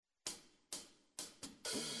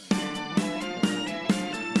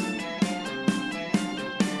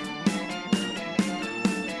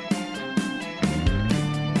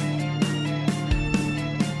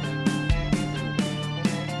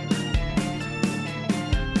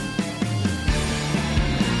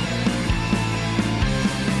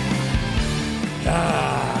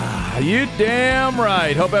You damn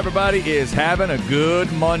right. Hope everybody is having a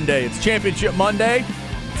good Monday. It's Championship Monday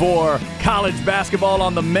for college basketball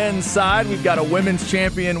on the men's side. We've got a women's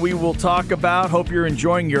champion we will talk about. Hope you're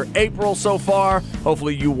enjoying your April so far.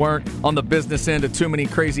 Hopefully you weren't on the business end of too many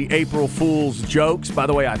crazy April Fool's jokes. By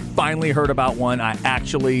the way, I finally heard about one I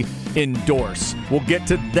actually endorse. We'll get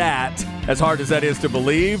to that, as hard as that is to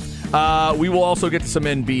believe. We will also get to some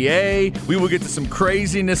NBA. We will get to some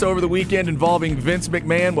craziness over the weekend involving Vince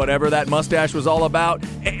McMahon, whatever that mustache was all about,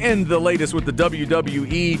 and the latest with the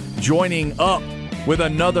WWE joining up with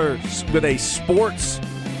a sports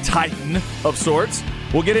titan of sorts.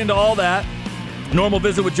 We'll get into all that. Normal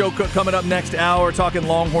visit with Joe Cook coming up next hour, talking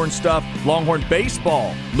Longhorn stuff. Longhorn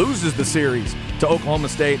baseball loses the series to Oklahoma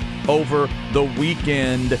State over the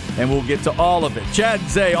weekend, and we'll get to all of it. Chad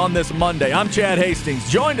Zay on this Monday. I'm Chad Hastings,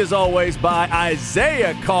 joined as always by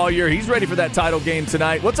Isaiah Collier. He's ready for that title game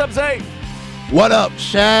tonight. What's up, Zay? What up,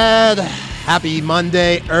 Chad? Happy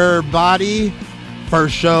Monday, everybody.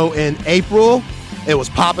 First show in April. It was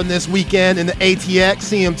popping this weekend in the ATX,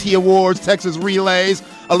 CMT Awards, Texas Relays.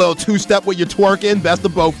 A little two-step with your twerking. Best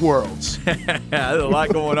of both worlds. There's a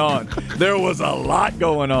lot going on. There was a lot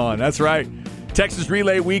going on. That's right. Texas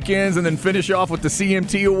Relay weekends, and then finish off with the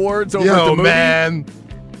CMT Awards over at the movie. Man.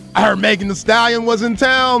 I heard Megan Thee Stallion was in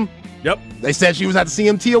town. Yep. They said she was at the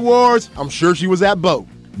CMT Awards. I'm sure she was at both.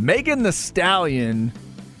 Megan Thee Stallion,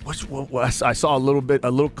 I saw a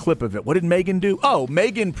little clip of it. What did Megan do? Oh,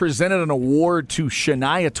 Megan presented an award to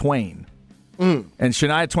Shania Twain. And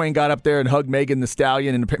Shania Twain got up there and hugged Megan Thee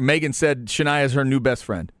Stallion, and Megan said Shania is her new best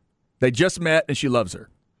friend. They just met, and she loves her.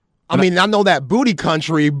 I know that Booty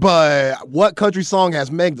Country, but what country song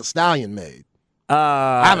has Meg Thee Stallion made?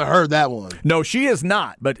 I haven't heard that one. No, she is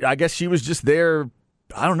not, but I guess she was just there,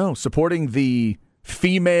 I don't know, supporting the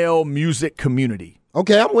female music community.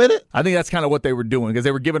 Okay, I'm with it. I think that's kind of what they were doing, because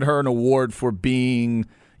they were giving her an award for being,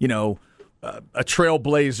 a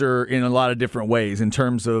trailblazer in a lot of different ways, in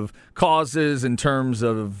terms of causes, in terms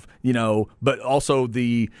of, but also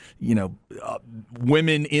the,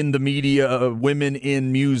 women in the media, women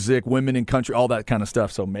in music, women in country, all that kind of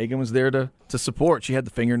stuff. So Megan was there to support. She had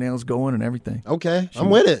the fingernails going and everything. Okay, I'm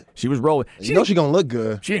with it. She was rolling. She's going to look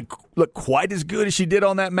good. She didn't look quite as good as she did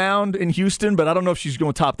on that mound in Houston, but I don't know if she's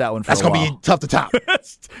going to top that one for That's a while. That's going to be tough to top.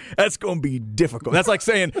 That's going to be difficult. That's like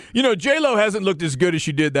saying, J-Lo hasn't looked as good as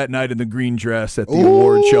she did that night in the green dress at the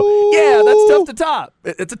award show. Yeah, that's tough to top.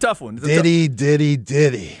 It's a tough one. Diddy.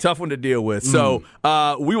 Tough one to deal with. So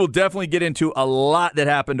we will definitely get into a lot that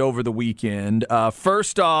happened over the weekend.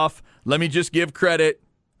 First off, let me just give credit,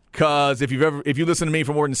 because if you listen to me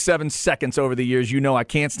for more than 7 seconds over the years, I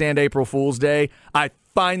can't stand April Fool's Day. I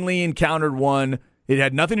finally encountered one. It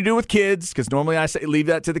had nothing to do with kids, because normally I say leave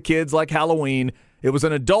that to the kids like Halloween. It was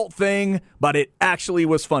an adult thing, but it actually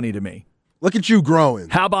was funny to me. Look at you growing.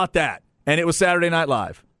 How about that? And it was Saturday Night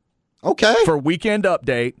Live. Okay. For Weekend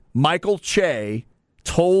Update, Michael Che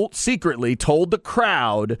secretly told the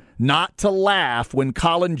crowd not to laugh when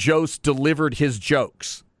Colin Jost delivered his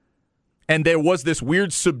jokes. And there was this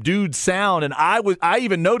weird subdued sound, and I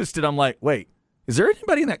even noticed it. I'm like, wait, is there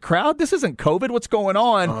anybody in that crowd? This isn't COVID. What's going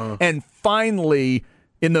on? And finally,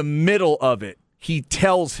 in the middle of it, he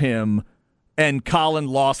tells him, and Colin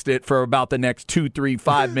lost it for about the next 2, 3,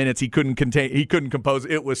 5 minutes. He couldn't compose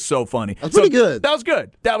it. It was so funny. That's pretty good. That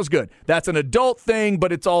was good. That's an adult thing,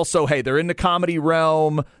 but it's also, hey, they're in the comedy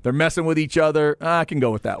realm. They're messing with each other. I can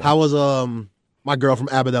go with that one. How was my girl from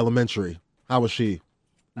Abbott Elementary? How was she?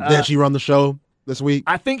 Did she run the show this week?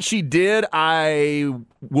 I think she did. I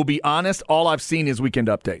will be honest, all I've seen is Weekend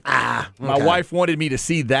Update. Okay. My wife wanted me to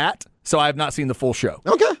see that, so I have not seen the full show.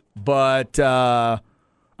 Okay. But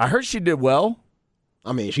I heard she did well.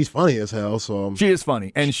 She's funny as hell, so she is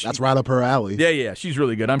funny, and that's right up her alley. Yeah, she's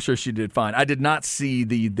really good. I'm sure she did fine. I did not see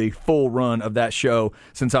the full run of that show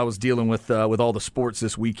since I was dealing with all the sports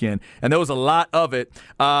this weekend, and there was a lot of it.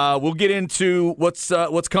 We'll get into what's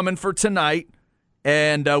coming for tonight,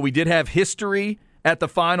 and we did have history at the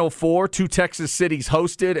Final Four. 2 Texas cities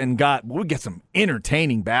hosted, and we get some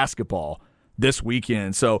entertaining basketball this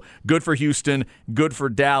weekend. So good for Houston, good for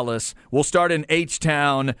Dallas. We'll start in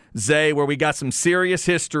H-Town, Zay, where we got some serious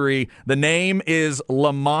history. The name is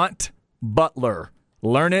Lamont Butler.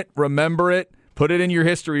 Learn it, remember it, put it in your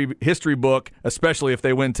history book, especially if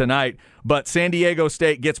they win tonight. But San Diego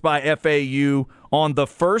State gets by FAU on the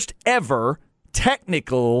first ever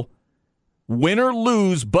technical win or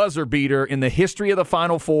lose buzzer beater in the history of the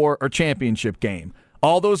Final Four or championship game.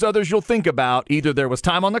 All those others you'll think about, either there was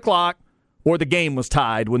time on the clock or the game was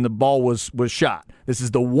tied when the ball was shot. This is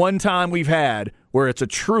the one time we've had where it's a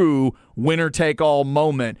true winner-take-all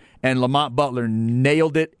moment, and Lamont Butler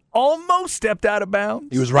nailed it almost stepped out of bounds.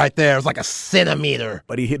 He was right there. It was like a centimeter.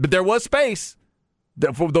 But he hit. But there was space.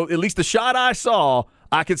 At least the shot I saw,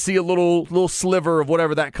 I could see a little sliver of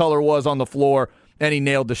whatever that color was on the floor, and he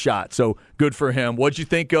nailed the shot. So good for him. What'd you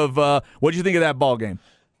think of that ball game?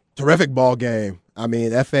 Terrific ball game. I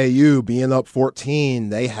mean, FAU being up 14,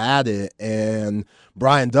 they had it. And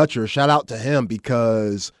Brian Dutcher, shout out to him,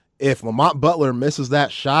 because if Lamont Butler misses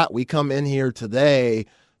that shot, we come in here today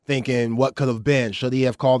thinking what could have been. Should he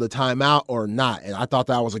have called a timeout or not? And I thought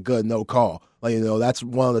that was a good no call. That's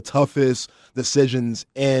one of the toughest decisions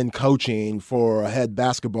in coaching for a head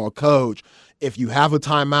basketball coach. If you have a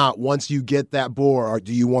timeout, once you get that board,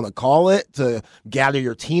 do you want to call it to gather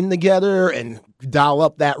your team together and dial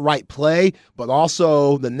up that right play? But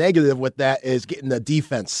also the negative with that is getting the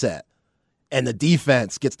defense set. And the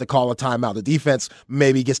defense gets to call a timeout. The defense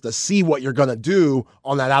maybe gets to see what you're going to do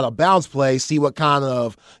on that out-of-bounds play, see what kind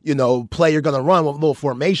of, play you're going to run, what little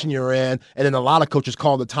formation you're in, and then a lot of coaches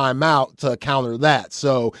call the timeout to counter that.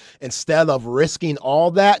 So instead of risking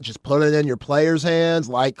all that, just put it in your players' hands,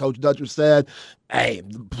 like Coach Dutcher said. Hey,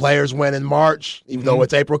 the players win in March, even though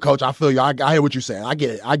it's April, Coach. I feel you. I hear what you're saying. I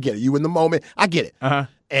get it. You in the moment. I get it. Uh-huh.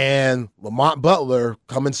 And Lamont Butler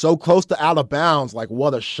coming so close to out of bounds, like,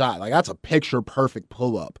 what a shot. Like, that's a picture-perfect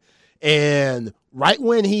pull-up. And right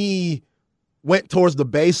when he went towards the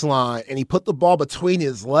baseline and he put the ball between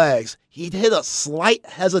his legs, he'd hit a slight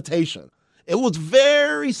hesitation. It was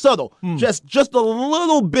very subtle, just a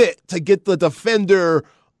little bit to get the defender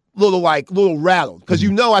little rattled. Because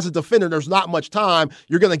as a defender, there's not much time.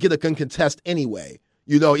 You're going to get a good contest anyway.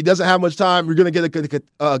 He doesn't have much time. You're going to get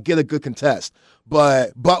a good contest.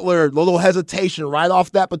 But Butler, little hesitation right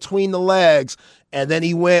off that between the legs, and then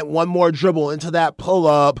he went one more dribble into that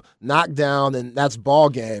pull-up, knockdown, and that's ball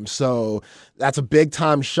game. So that's a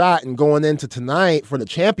big-time shot. And going into tonight for the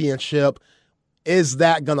championship, is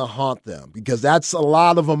that going to haunt them? Because that's a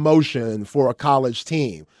lot of emotion for a college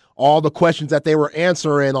team. All the questions that they were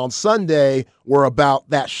answering on Sunday were about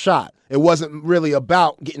that shot. It wasn't really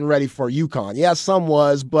about getting ready for UConn. Yeah, some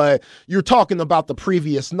was, but you're talking about the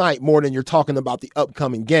previous night more than you're talking about the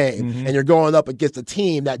upcoming game. And you're going up against a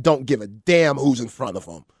team that don't give a damn who's in front of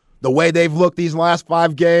them. The way they've looked these last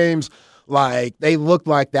 5 games, like, they look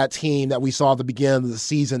like that team that we saw at the beginning of the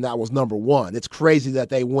season that was number 1. It's crazy that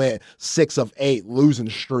they went 6 of 8 losing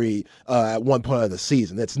streak at one point of the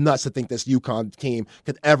season. It's nuts to think this UConn team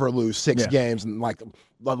could ever lose 6 games in like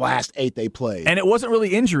the last 8 they played. And it wasn't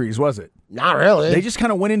really injuries, was it? Not really. They just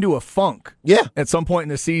kind of went into a funk at some point in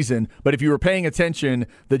the season. But if you were paying attention,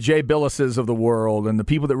 the Jay Billises of the world and the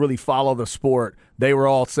people that really follow the sport, they were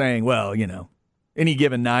all saying, well, any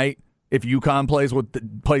given night, if UConn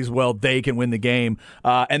plays well, they can win the game.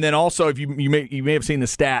 And then also, if you may have seen the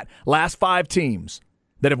stat, last 5 teams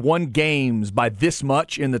that have won games by this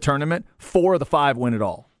much in the tournament, 4 of the 5 win it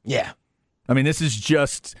all. Yeah. I mean, this is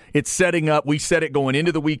just, it's setting up. We said it going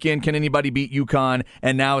into the weekend, can anybody beat UConn?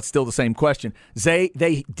 And now it's still the same question.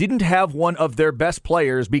 They didn't have one of their best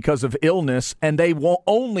players because of illness, and they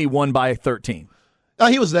only won by 13.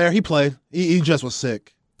 He was there. He played. He just was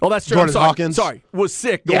sick. Oh, that's true. Jordan Hawkins. Was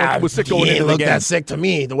sick going into the game. He looked that sick to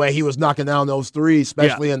me, the way he was knocking down those threes,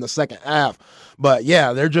 especially in the second half. But,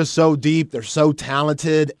 they're just so deep. They're so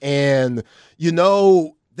talented. And,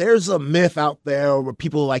 there's a myth out there where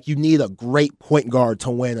people are like, you need a great point guard to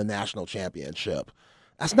win a national championship.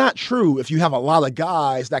 That's not true if you have a lot of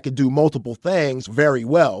guys that can do multiple things very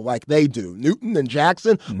well, like they do. Newton and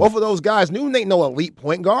Jackson, both of those guys. Newton ain't no elite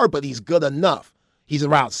point guard, but he's good enough. He's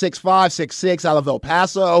around 6'5", 6'6", out of El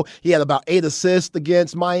Paso. He had about 8 assists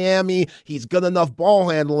against Miami. He's good enough ball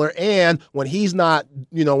handler. And when he's not,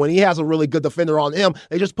 when he has a really good defender on him,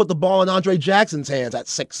 they just put the ball in Andre Jackson's hands at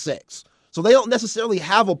 6'6". So they don't necessarily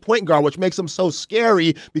have a point guard, which makes them so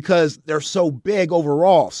scary because they're so big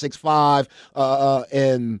overall. 6'5",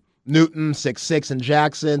 and Newton, 6'6", and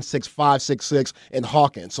Jackson, 6'5", 6'6", and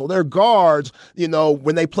Hawkins. So their guards,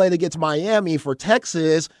 when they played against Miami for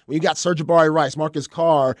Texas, when you got Serge Ibaka Rice, Marcus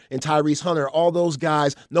Carr, and Tyrese Hunter, all those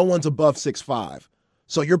guys, no one's above 6'5".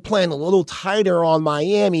 So you're playing a little tighter on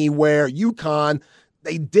Miami, where UConn,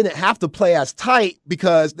 they didn't have to play as tight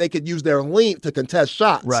because they could use their length to contest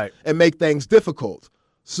shots and make things difficult.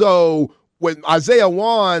 So when Isaiah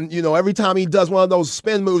Wan, every time he does one of those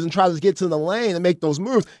spin moves and tries to get to the lane and make those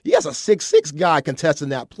moves, he has a 6'6" guy contesting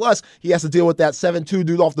that. Plus, he has to deal with that 7'2"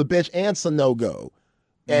 dude off the bench and Sanogo.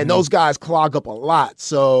 And those guys clog up a lot.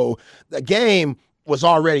 So the game was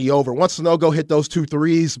already over. Once Sanogo hit those 2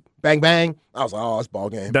 threes, bang, bang, I was like, oh, it's ball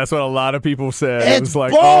game. That's what a lot of people said. It's it was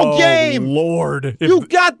like, ball oh, game. Lord. You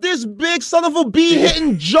got this big son of a bee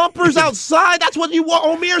hitting jumpers outside. That's what you want.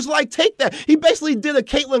 Omir's like, take that. He basically did a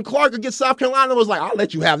Caitlin Clark against South Carolina. Was like, I'll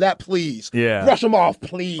let you have that, please. Yeah. Brush him off,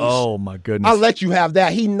 please. Oh, my goodness. I'll let you have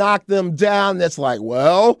that. He knocked them down. That's like,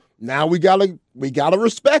 well, now we gotta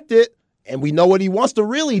respect it. And we know what he wants to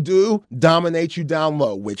really do, dominate you down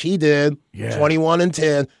low, which he did. Yeah. 21 and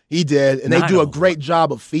 10, he did. And they do a great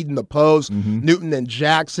job of feeding the post. Mm-hmm. Newton and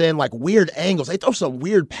Jackson, like weird angles. They throw some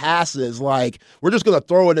weird passes. Like, we're just going to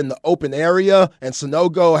throw it in the open area. And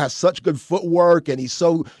Sanogo has such good footwork, and he's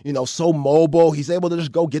so mobile. He's able to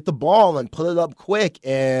just go get the ball and put it up quick.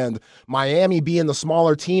 And Miami being the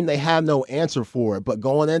smaller team, they have no answer for it. But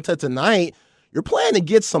going into tonight, you're playing to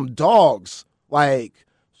get some dogs. Like,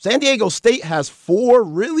 San Diego State has 4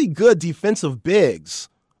 really good defensive bigs.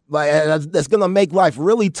 Like, that's going to make life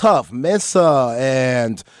really tough. Johnson. No,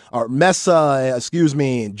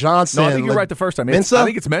 I think you're right the first time. Mensah? I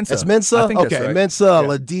think it's Mensah. It's Mensah? I think okay, that's right. Mensah, Yeah.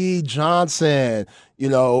 Ladie, Johnson,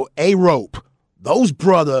 A-Rope. Those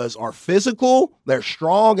brothers are physical, they're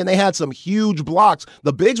strong, and they had some huge blocks.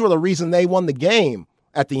 The bigs were the reason they won the game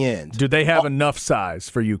at the end. Do they have enough size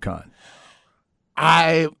for UConn?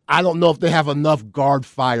 I don't know if they have enough guard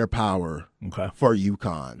firepower for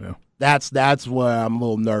UConn. Yeah. That's where I'm a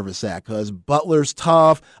little nervous at, because Butler's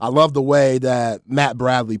tough. I love the way that Matt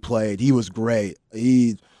Bradley played. He was great.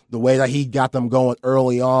 The way that he got them going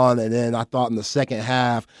early on, and then I thought in the second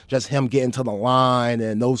half, just him getting to the line,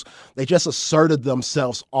 and they just asserted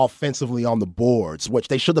themselves offensively on the boards, which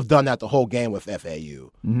they should have done that the whole game with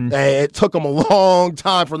FAU. Mm-hmm. It took them a long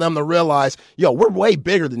time for them to realize, we're way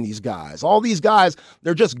bigger than these guys. All these guys,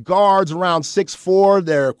 they're just guards around 6'4".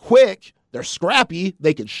 They're quick, they're scrappy,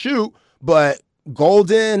 they can shoot, but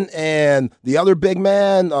Golden and the other big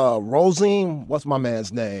man, Rosing, what's my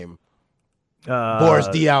man's name? Boris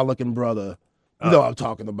Diaw looking brother. You know what I'm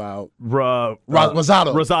talking about. Rosado.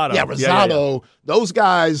 Rosado. Yeah, Rosado. Yeah. Those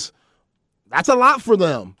guys, that's a lot for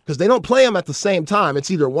them because they don't play them at the same time.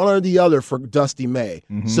 It's either one or the other for Dusty May.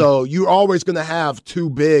 Mm-hmm. So you're always going to have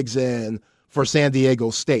 2 bigs in for San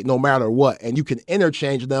Diego State, no matter what. And you can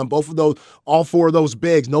interchange them. All 4 of those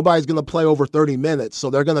bigs, nobody's going to play over 30 minutes.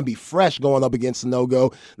 So they're going to be fresh going up against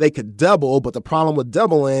Sanogo. They could double, but the problem with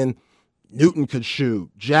doubling, Newton could shoot.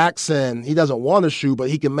 Jackson, he doesn't want to shoot, but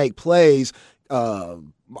he can make plays. Caravan,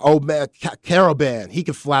 he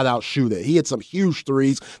could flat out shoot it. He hit some huge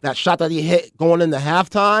threes. That shot that he hit going into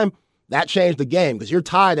halftime, that changed the game because you're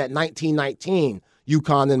tied at 19-19,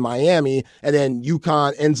 UConn and Miami, and then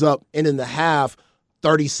UConn ends up ending the half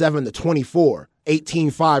 37-24,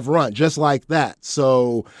 18-5 run, just like that.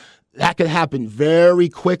 So that could happen very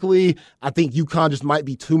quickly. I think UConn just might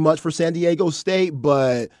be too much for San Diego State,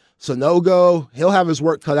 but Sanogo, he'll have his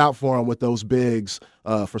work cut out for him with those bigs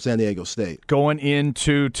for San Diego State. Going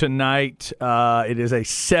into tonight, it is a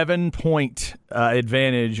 7-point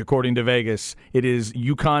advantage, according to Vegas. It is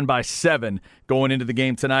UConn by 7 going into the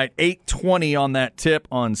game tonight. 8:20 on that tip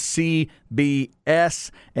on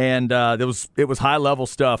CBS, and it was high-level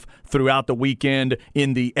stuff throughout the weekend.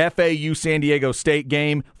 In the FAU San Diego State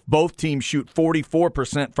game, both teams shoot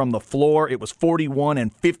 44% from the floor. It was 41%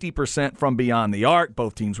 and 50% from beyond the arc.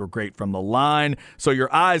 Both teams were great from the line. So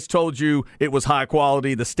your eyes told you it was high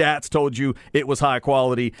quality. The stats told you it was high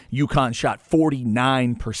quality. UConn shot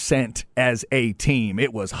 49% as a team.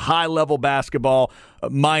 It was high-level basketball.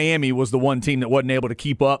 Miami was the one team that wasn't able to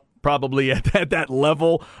keep up. Probably at that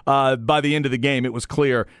level. By the end of the game, it was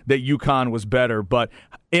clear that UConn was better. But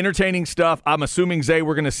entertaining stuff. I'm assuming, Zay,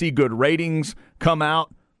 we're going to see good ratings come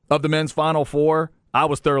out of the men's Final Four. I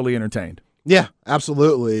was thoroughly entertained. Yeah,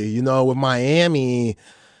 absolutely. With Miami,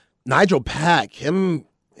 Nigel Pack, he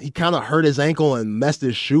kind of hurt his ankle and messed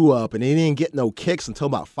his shoe up, and he didn't get no kicks until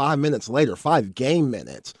about 5 minutes later, 5 game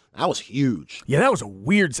minutes. That was huge. Yeah, that was a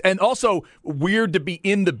weird, and also weird to be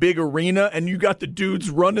in the big arena and you got the dudes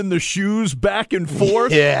running the shoes back and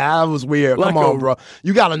forth. Yeah, that was weird. Come on, bro.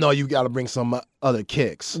 You got to know you got to bring some other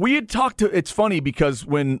kicks. We had talked it's funny because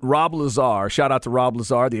when Rob Lazar, shout out to Rob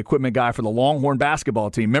Lazar, the equipment guy for the Longhorn basketball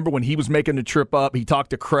team, remember when he was making the trip up, he talked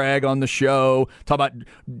to Craig on the show, talked about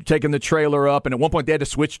taking the trailer up, and at one point they had to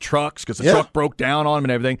switch trucks because the truck broke down on him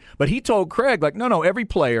and everything. But he told Craig, like, no, every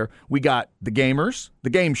player, we got the gamers, the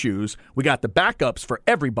game shoes, we got the backups for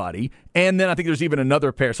everybody, and then I think there's even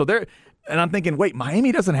another pair. So there, and I'm thinking, wait,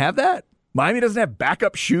 Miami doesn't have that? Miami doesn't have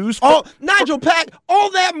backup shoes? Nigel Pack, all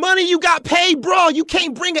that money you got paid, bro. You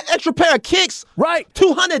can't bring an extra pair of kicks. Right.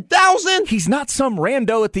 $200,000. He's not some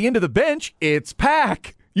rando at the end of the bench. It's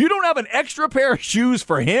Pack. You don't have an extra pair of shoes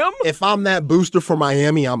for him? If I'm that booster for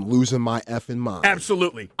Miami, I'm losing my effing mind.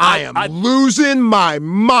 Absolutely. I am losing my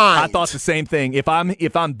mind. I thought the same thing. If I'm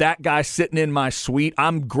that guy sitting in my suite,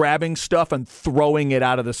 I'm grabbing stuff and throwing it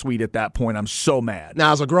out of the suite at that point. I'm so mad.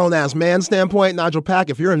 Now, as a grown-ass man standpoint, Nigel Pack,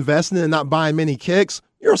 if you're investing and not buying many kicks,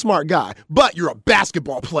 you're a smart guy. But you're a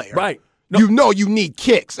basketball player. Right. No. You know you need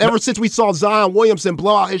kicks. Ever since we saw Zion Williamson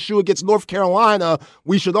blow out his shoe against North Carolina,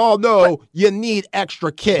 we should all know you need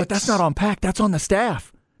extra kicks. But that's not on Pack. That's on the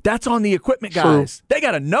staff. That's on the equipment guys. True. They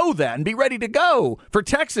got to know that and be ready to go. For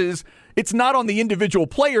Texas, it's not on the individual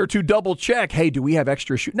player to double check. Hey, do we have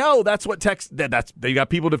extra shoes? No, that's what they got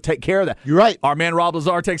people to take care of that. You're right. Our man Rob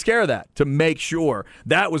Lazar takes care of that to make sure.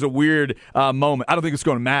 That was a weird moment. I don't think it's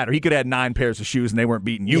going to matter. He could have had 9 pairs of shoes and they weren't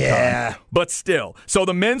beating UConn. Yeah. But still. So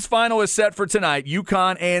the men's final is set for tonight.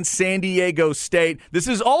 UConn and San Diego State. This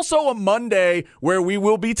is also a Monday where we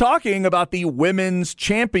will be talking about the women's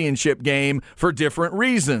championship game for different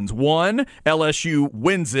reasons. One, LSU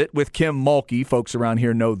wins it with Kim Mulkey. Folks around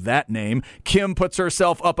here know that name. Kim puts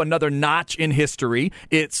herself up another notch in history.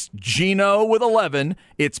 It's Gino with 11.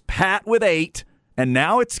 It's Pat with 8. And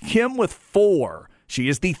now it's Kim with 4. She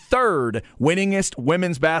is the 3rd winningest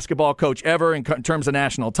women's basketball coach ever in terms of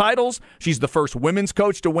national titles. She's the first women's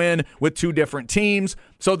coach to win with 2 different teams.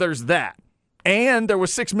 So there's that. And there were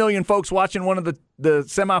 6 million folks watching one of the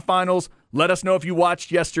semifinals. Let us know if you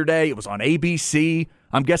watched yesterday. It was on ABC.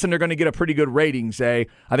 I'm guessing they're going to get a pretty good rating, say.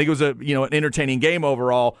 I think it was an entertaining game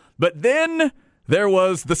overall. But then there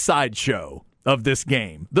was the sideshow of this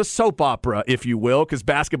game, the soap opera, if you will, because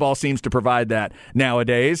basketball seems to provide that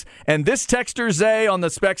nowadays. And this texter, Zay, on the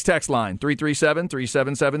Specs text line,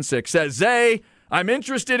 337-3776, says, Zay, I'm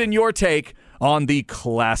interested in your take on the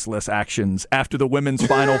classless actions after the women's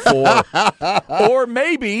Final Four. Or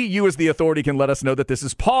maybe you as the authority can let us know that this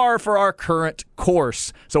is par for our current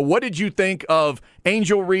course. So what did you think of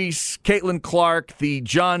Angel Reese, Caitlin Clark, the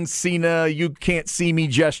John Cena, you can't see me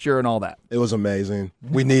gesture and all that? It was amazing.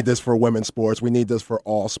 We need this for women's sports. We need this for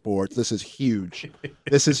all sports. This is huge.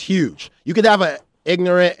 This is huge. You could have an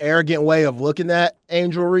ignorant, arrogant way of looking at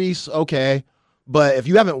Angel Reese, okay. But if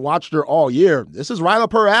you haven't watched her all year, this is right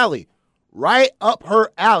up her alley. Right up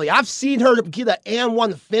her alley. I've seen her get an and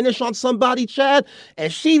one finish on somebody, Chad,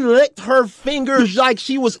 and she licked her fingers like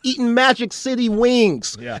she was eating Magic City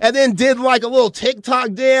wings. Yeah. And then did like a little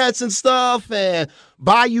TikTok dance and stuff. And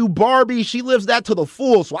Bayou Barbie, she lives that to the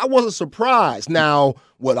full. So I wasn't surprised. Now,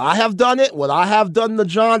 would I have done it? Would I have done the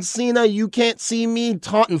John Cena, you can't see me,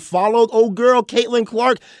 taunt and followed old girl Caitlin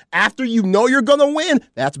Clark after you know you're going to win?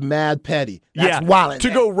 That's mad petty. That's wildin'.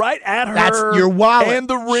 To go right at her. You're wildin'. And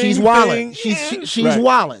the ring She's wildin'. She's right.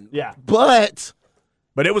 Wildin'. Yeah. But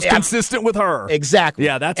it was consistent with her. Exactly.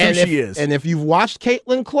 Yeah, that's who she is. And if you've watched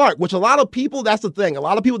Caitlin Clark, which a lot of people, that's the thing. A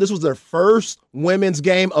lot of people, this was their first women's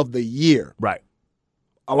game of the year. Right.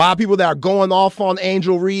 A lot of people that are going off on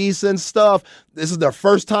Angel Reese and stuff, this is their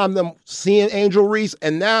first time them seeing Angel Reese.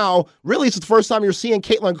 And now, really, it's the first time you're seeing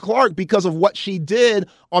Caitlin Clark because of what she did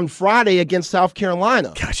on Friday against South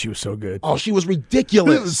Carolina. God, she was so good. Oh, she was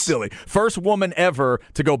ridiculous. It was silly. First woman ever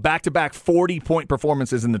to go back-to-back 40-point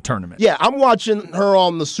performances in the tournament. Yeah, I'm watching her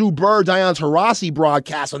on the Sue Bird, Diana Taurasi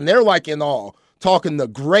broadcast, and they're like in awe. Talking to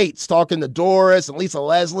greats, talking to Doris and Lisa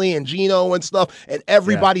Leslie and Gino and stuff, and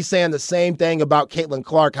everybody's saying the same thing about Caitlin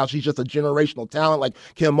Clark, how she's just a generational talent. Like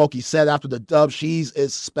Kim Mulkey said after the dub, she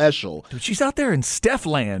is special. Dude, she's out there in Steph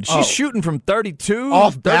land. She's shooting from 32.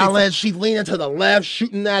 Off balance. She's leaning to the left,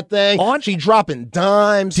 shooting that thing. She dropping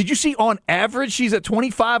dimes. Did you see on average she's at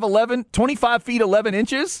 25 feet 11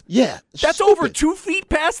 inches? Yeah. That's stupid. Over 2 feet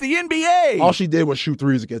past the NBA. All she did was shoot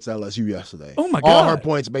threes against LSU yesterday. Oh, my God. All her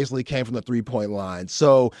points basically came from the three-point line.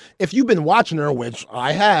 So if you've been watching her, which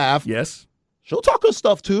I have, yes, she'll talk her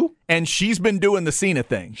stuff too. And she's been doing the Cena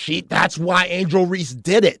thing. That's why Angel Reese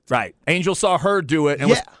did it. Right. Angel saw her do it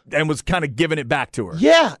and was kind of giving it back to her.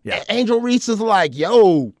 Yeah. Angel Reese is like,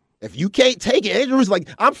 yo, if you can't take it, Angel Reese is like,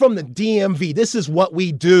 I'm from the DMV. This is what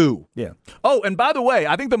we do. Yeah. Oh, and by the way,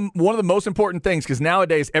 I think one of the most important things, because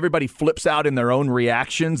nowadays everybody flips out in their own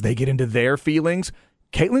reactions. They get into their feelings.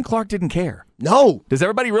 Caitlin Clark didn't care. No. Does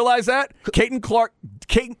everybody realize that? Caitlin Clark,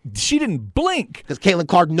 she didn't blink. Because Caitlin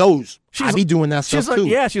Clark knows. I be doing that stuff too.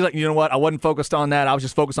 Yeah, she's like, you know what? I wasn't focused on that. I was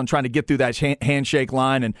just focused on trying to get through that handshake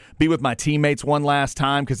line and be with my teammates one last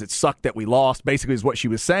time because it sucked that we lost, basically is what she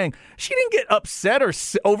was saying. She didn't get upset or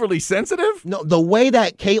overly sensitive. No, the way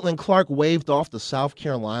that Caitlin Clark waved off the South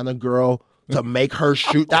Carolina girl to make her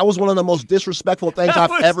shoot. That was one of the most disrespectful things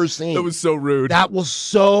I've ever seen. That was so rude. That was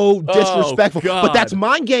so disrespectful. God. But that's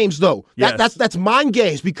mind games, though. Yes. That's mind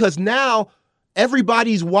games because now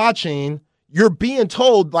everybody's watching you're being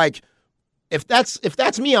told, like, if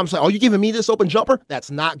that's me, I'm saying, oh, you giving me this open jumper?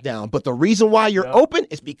 That's knockdown. But the reason why you're open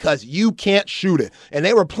is because you can't shoot it. And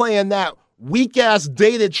they were playing that weak-ass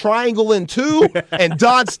dated triangle in 2. And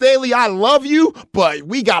Don Staley, I love you, but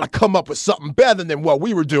we got to come up with something better than what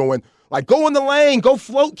we were doing. Like, go in the lane, go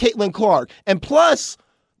float Caitlin Clark. And plus,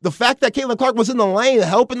 the fact that Caitlin Clark was in the lane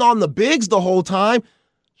helping on the bigs the whole time,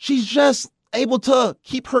 she's just able to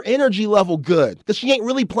keep her energy level good because she ain't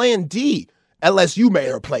really playing D. LSU made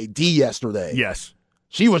her play D yesterday. Yes.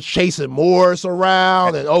 She was chasing Morris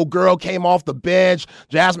around, and old girl came off the bench,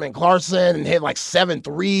 Jasmine Clarkson, and hit like 7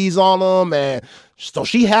 threes on them. And so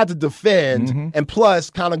she had to defend. And plus,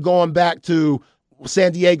 kind of going back to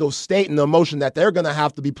San Diego State and the emotion that they're going to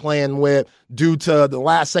have to be playing with due to the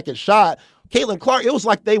last-second shot, Caitlin Clark, it was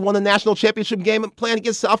like they won a national championship game playing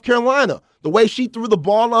against South Carolina. The way she threw the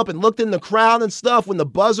ball up and looked in the crowd and stuff when the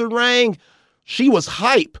buzzer rang, she was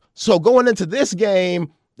hype. So going into this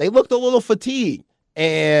game, they looked a little fatigued.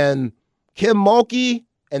 And Kim Mulkey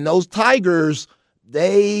and those Tigers,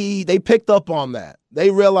 they picked up on that.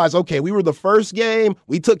 They realized, okay, we were the first game.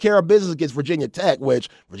 We took care of business against Virginia Tech, which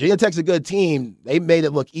Virginia Tech's a good team. They made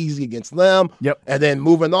it look easy against them. Yep. And then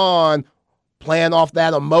moving on, playing off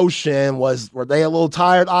that emotion, were they a little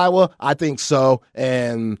tired, Iowa? I think so.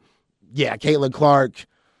 And, yeah, Caitlin Clark,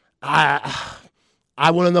 I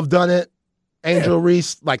wouldn't have done it. Angel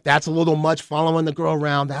Reese, like, that's a little much. Following the girl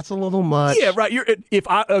around, that's a little much. Yeah, right.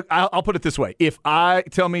 I'll put it this way: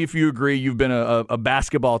 tell me if you agree. You've been a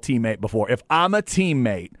basketball teammate before. If I'm a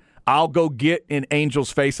teammate, I'll go get in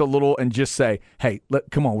Angel's face a little and just say, "Hey,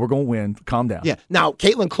 come on, we're gonna win. Calm down." Yeah. Now,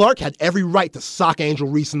 Caitlin Clark had every right to sock Angel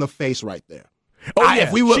Reese in the face right there. Oh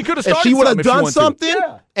yeah, she could have started. If she would have done something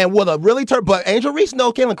yeah. and would have really turned, but Angel Reese,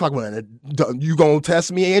 no, Caitlin Clark wouldn't. You gonna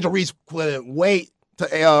test me? Angel Reese couldn't wait for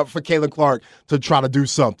Caitlin Clark to try to do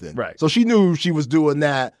something. Right. So she knew she was doing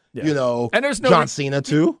that, and there's John Cena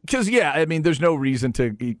too. Because, there's no reason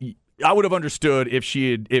to – I would have understood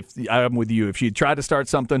if I'm with you, if she had tried to start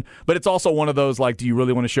something. But it's also one of those, like, do you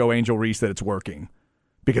really want to show Angel Reese that it's working?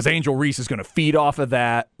 Because Angel Reese is going to feed off of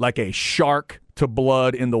that like a shark to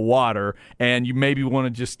blood in the water, and you maybe want to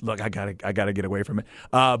just look. I gotta get away from it.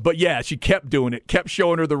 But yeah, she kept doing it, kept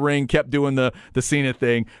showing her the ring, kept doing the Cena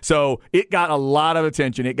thing. So it got a lot of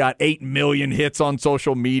attention. It got 8 million hits on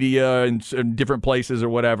social media and different places or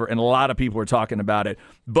whatever, and a lot of people are talking about it.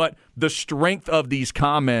 But the strength of these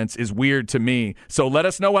comments is weird to me. So let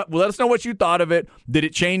us know what you thought of it. Did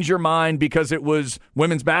it change your mind because it was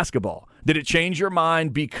women's basketball? Did it change your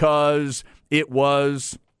mind because it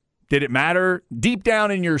was? Did it matter deep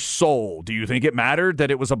down in your soul? Do you think it mattered that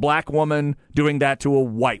it was a black woman doing that to a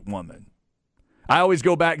white woman? I always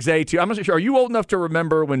go back, Zay, to, I'm not sure, are you old enough to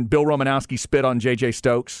remember when Bill Romanowski spit on J.J.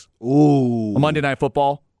 Stokes? Ooh. On Monday Night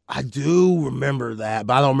Football? I do remember that,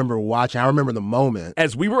 but I don't remember watching. I remember the moment.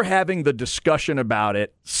 As we were having the discussion about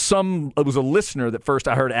it, it was a listener that first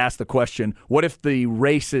I heard ask the question, what if the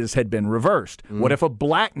races had been reversed? What if a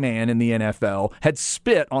black man in the NFL had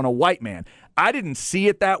spit on a white man? I didn't see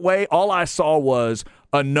it that way. All I saw was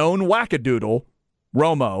a known wackadoodle,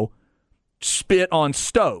 Romo, spit on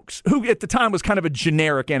Stokes, who at the time was kind of a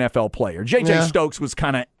generic NFL player. J.J. Stokes was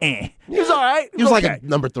kind of He was all right. He was like a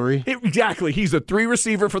number 3. Exactly. He's a 3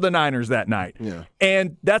 receiver for the Niners that night. Yeah.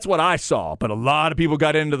 And that's what I saw. But a lot of people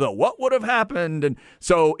got into what would have happened. And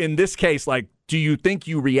so in this case, like, do you think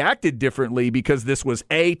you reacted differently because this was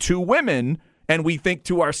 2 women, and we think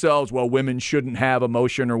to ourselves, well, women shouldn't have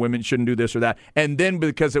emotion or women shouldn't do this or that. And then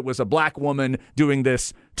because it was a black woman doing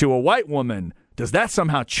this to a white woman, does that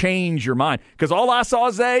somehow change your mind? Because all I saw,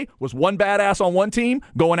 Zay, was one badass on one team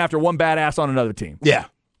going after one badass on another team. Yeah.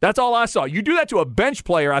 That's all I saw. You do that to a bench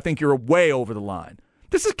player, I think you're way over the line.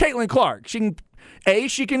 This is Caitlin Clark. She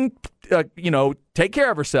can take care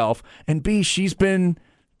of herself, and B, she's been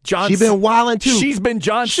wilding too. She's been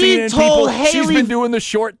John Cena. She's been doing the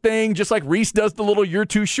short thing, just like Reese does the little "you're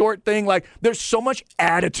too short" thing. Like, there's so much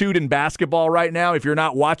attitude in basketball right now. If you're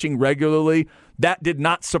not watching regularly, that did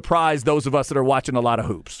not surprise those of us that are watching a lot of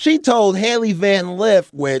hoops. She told Haley Van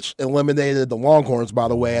Lith, which eliminated the Longhorns, by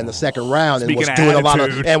the way, in the second round, and was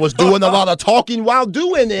doing a lot of talking while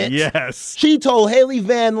doing it. Yes, she told Haley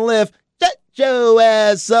Van Lith, "Shut your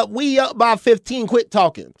ass up. We up by 15. Quit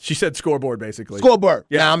talking." She said scoreboard, basically. Scoreboard.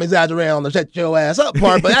 Yeah, now, I'm exaggerating on the "shut your ass up"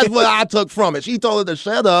 part, but that's what I took from it. She told her to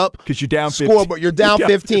shut up because you're down 15. Scoreboard. You're down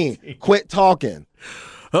 15. Quit talking.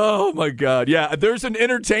 Oh, my God. Yeah, there's an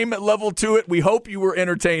entertainment level to it. We hope you were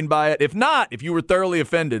entertained by it. If not, if you were thoroughly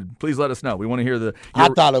offended, please let us know. We want to hear I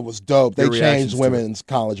thought it was dope. They changed reactions women's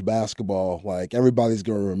college basketball. Like, everybody's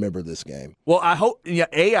going to remember this game. Well, I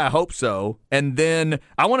hope so. And then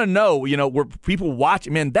I want to know, were people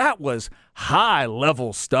watching? Man, that was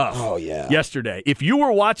high-level stuff. Oh, yeah. Yesterday. If you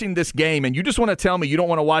were watching this game and you just want to tell me you don't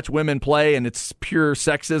want to watch women play and it's pure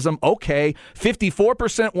sexism, okay.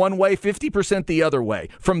 54% one way, 50% the other way.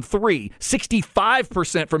 From three,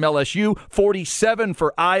 65% from LSU, 47%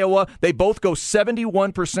 for Iowa. They both go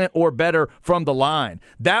 71% or better from the line.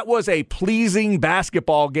 That was a pleasing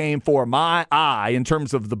basketball game for my eye in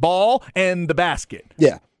terms of the ball and the basket.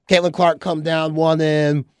 Yeah. Caitlin Clark come down one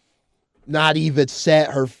end. Not even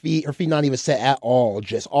set, her feet not even set at all,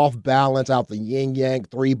 just off balance out the yin-yang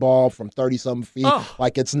 3-ball from 30-something feet,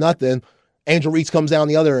 like it's nothing. Angel Reese comes down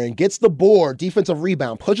the other end, gets the board, defensive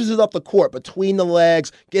rebound, pushes it up the court between the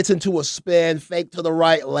legs, gets into a spin, fake to the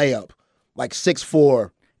right, layup, like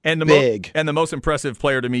 6'4", and big. And the most impressive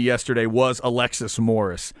player to me yesterday was Alexis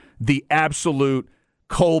Morris, the absolute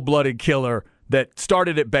cold-blooded killer that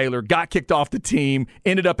started at Baylor, got kicked off the team,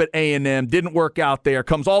 ended up at A&M, didn't work out there,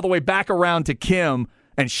 comes all the way back around to Kim,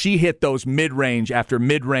 and she hit those mid-range after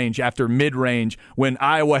mid-range after mid-range when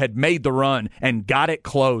Iowa had made the run and got it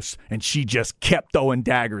close, and she just kept throwing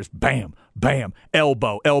daggers. Bam, bam,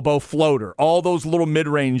 elbow, floater. All those little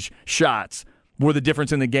mid-range shots were the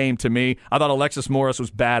difference in the game to me. I thought Alexis Morris was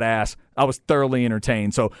badass. I was thoroughly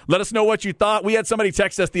entertained. So let us know what you thought. We had somebody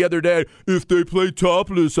text us the other day, if they play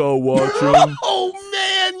topless, I'll watch them. Oh,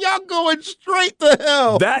 man, y'all going straight to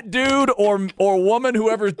hell. That dude or woman,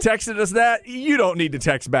 whoever texted us that, you don't need to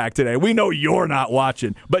text back today. We know you're not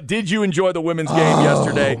watching. But did you enjoy the women's game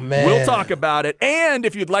yesterday? Man. We'll talk about it. And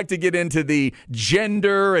if you'd like to get into the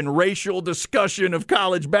gender and racial discussion of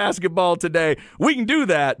college basketball today, we can do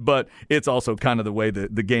that. But it's also kind of the way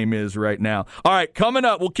the game is right now. All right, coming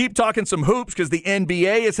up, we'll keep talking some hoops because the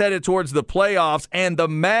NBA is headed towards the playoffs, and the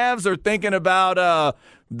Mavs are thinking about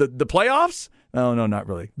the playoffs? No, not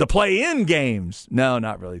really. The play-in games? No,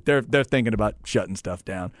 not really. They're thinking about shutting stuff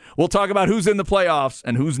down. We'll talk about who's in the playoffs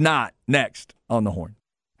and who's not next on The Horn.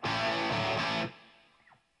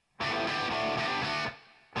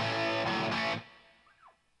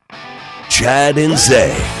 Chad and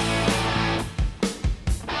Zay.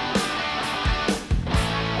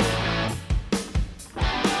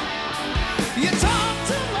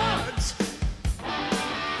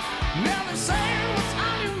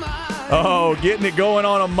 Oh, getting it going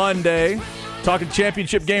on a Monday. Talking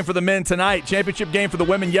championship game for the men tonight. Championship game for the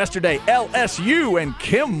women yesterday. LSU and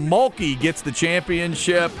Kim Mulkey gets the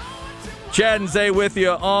championship. Chad and Zay with you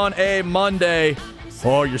on a Monday.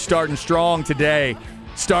 Oh, you're starting strong today.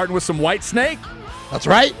 Starting with some Whitesnake. That's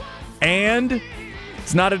right. And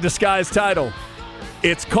it's not a disguised title.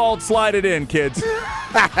 It's called Slide It In, kids.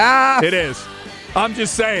 It is. I'm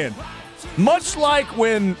just saying. Much like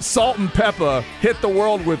when Salt and Peppa hit the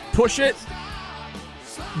world with Push It,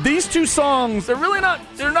 these two songs, there's not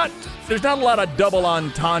a lot of double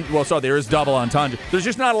entendre. Well, sorry, there is double entendre. There's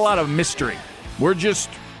just not a lot of mystery. We're just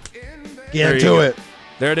get into it.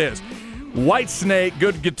 There it is. Whitesnake,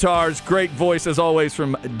 good guitars, great voice as always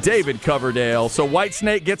from David Coverdale. So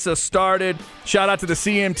Whitesnake gets us started. Shout out to the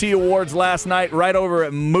CMT Awards last night right over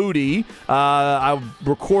at Moody. I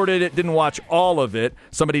recorded it, didn't watch all of it.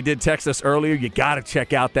 Somebody did text us earlier. You got to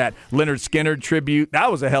check out that Leonard Skinner tribute. That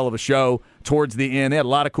was a hell of a show towards the end. They had a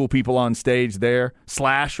lot of cool people on stage there.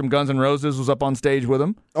 Slash from Guns N' Roses was up on stage with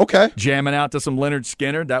them. Okay. Jamming out to some Leonard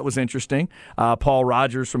Skinner. That was interesting. Paul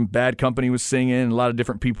Rogers from Bad Company was singing. A lot of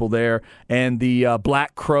different people there. And the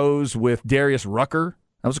Black Crowes with Darius Rucker.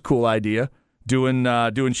 That was a cool idea.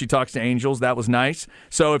 Doing She Talks to Angels. That was nice.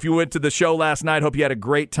 So if you went to the show last night, hope you had a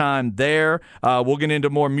great time there. We'll get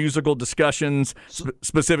into more musical discussions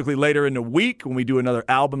specifically later in the week when we do another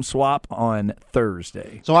album swap on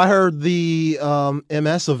Thursday. So I heard the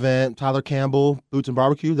MS event, Tyler Campbell, Boots and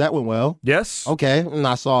Barbecue, that went well. Yes. Okay. And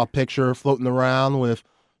I saw a picture floating around with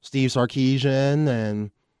Steve Sarkeesian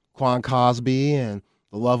and Quan Cosby and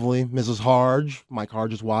the lovely Mrs. Harge, Mike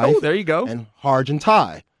Harge's wife. Oh, there you go. And Harge and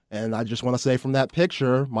Ty. And I just want to say from that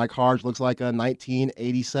picture, Mike Harge looks like a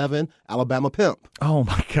 1987 Alabama pimp. Oh,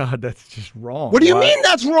 my God, that's just wrong. What do you mean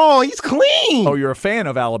that's wrong? He's clean. Oh, you're a fan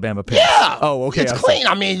of Alabama pimp? Yeah. Oh, okay. It's clean.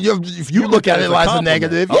 I mean, if you look at it as a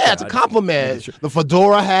negative, okay, yeah, it's a compliment. Yeah, sure. The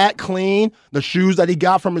fedora hat, clean. The shoes that he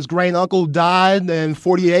got from his great uncle died in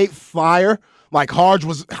 48, fire. Like, Harge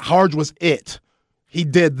was it. He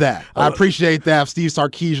did that. I appreciate that. Steve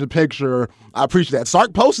Sarkisian picture. I appreciate that.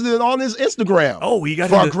 Sark posted it on his Instagram. Oh, he got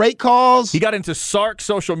for a great cause. He got into Sark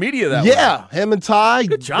social media that way. Him and Ty.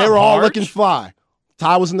 Good job, they were all Harge. looking fly.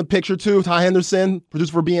 Ty was in the picture too. Ty Henderson,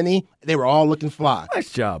 producer for B&E. They were all looking fly. Nice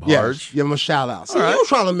job, Yeah, Harge. give him a shout out. So All right. you were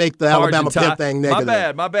trying to make the Harge Alabama and Ty. pimp thing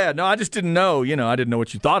negative. My bad. No, I just didn't know. I didn't know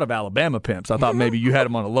what you thought of Alabama pimps. I thought maybe you had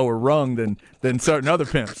them on a lower rung than certain other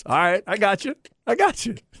pimps. All right, I got you.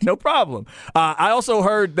 No problem. I also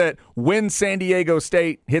heard that when San Diego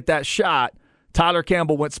State hit that shot, Tyler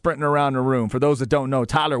Campbell went sprinting around the room. For those that don't know,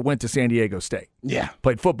 Tyler went to San Diego State. Yeah.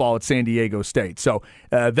 Played football at San Diego State. So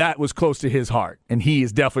that was close to his heart, and he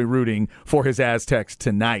is definitely rooting for his Aztecs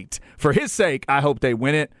tonight. For his sake, I hope they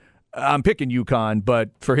win it. I'm picking UConn,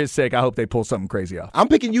 but for his sake, I hope they pull something crazy off. I'm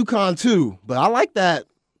picking UConn too, but I like that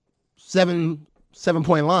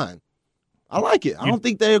 7-point line. I like it. I don't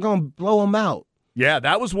think they're going to blow them out. Yeah,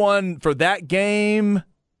 that was one for that game.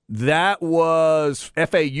 That was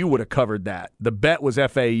FAU would have covered that. The bet was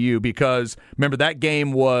FAU because, remember, that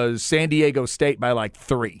game was San Diego State by like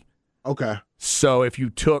 3. Okay. So if you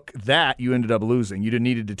took that, you ended up losing. You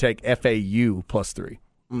needed to take FAU plus 3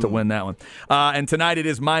 to win that one. And tonight it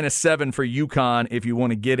is -7 for UConn if you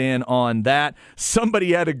want to get in on that.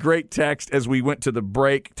 Somebody had a great text as we went to the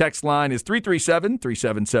break. Text line is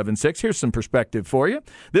 337-3776. Here's some perspective for you.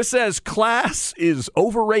 This says, class is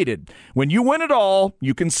overrated. When you win it all,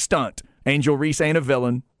 you can stunt. Angel Reese ain't a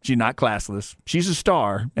villain. She's not classless. She's a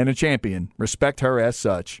star and a champion. Respect her as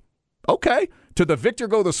such. Okay. To the victor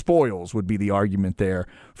go the spoils would be the argument there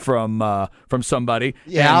from somebody.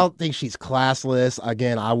 Yeah, I don't think she's classless.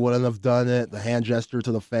 Again, I wouldn't have done it, the hand gesture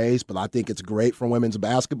to the face, but I think it's great for women's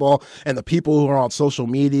basketball. And the people who are on social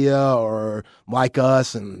media or like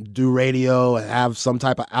us and do radio and have some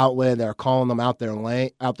type of outlet that are calling them out their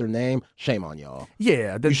name, shame on y'all.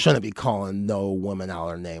 Yeah. You shouldn't be calling no woman out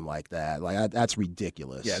her name like that. Like that's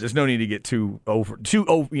ridiculous. Yeah, there's no need to get too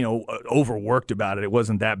overworked about it. It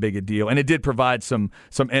wasn't that big a deal. And it did provide some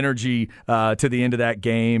energy to the end of that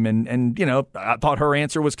game. And I thought her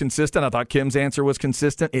answer was consistent. I thought Kim's answer was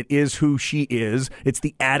consistent. It is who she is. It's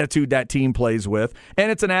the attitude that team plays with.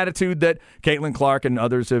 And it's an attitude that Caitlin Clark and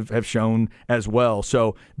others have shown as well.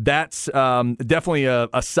 So that's definitely a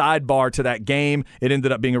sidebar to that game. It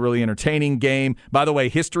ended up being a really entertaining game. By the way,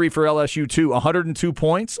 history for LSU, too. 102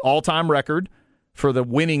 points, all-time record for the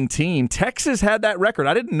winning team. Texas had that record.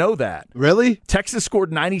 I didn't know that. Really? Texas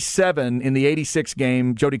scored 97 in the 86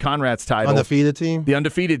 game, Jody Conrad's title. Undefeated team? The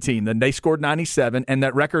undefeated team. Then they scored 97, and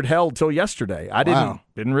that record held till yesterday. I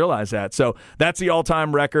didn't realize that. So that's the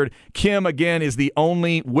all-time record. Kim, again, is the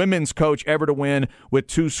only women's coach ever to win with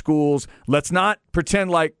 2 schools. Let's not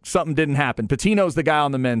pretend like something didn't happen. Pitino's the guy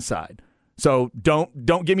on the men's side. So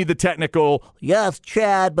don't give me the technical, yes,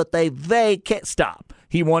 Chad, but they can't stop.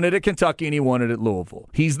 He won it at Kentucky and he won it at Louisville.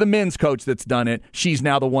 He's the men's coach that's done it. She's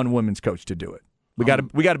now the one women's coach to do it. We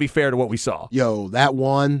got to be fair to what we saw. Yo, that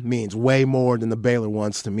one means way more than the Baylor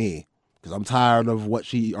ones to me because I was tired of what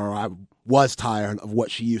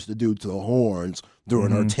she used to do to the Horns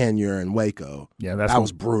during her tenure in Waco. Yeah, that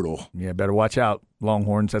was brutal. Yeah, better watch out,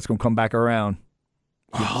 Longhorns. That's going to come back around.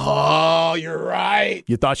 Oh, you're right.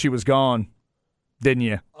 You thought she was gone, didn't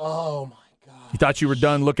you? Oh, my God. You thought you were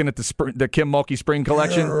done looking at the Kim Mulkey Spring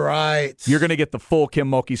Collection? You're right. You're going to get the full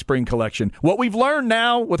Kim Mulkey Spring Collection. What we've learned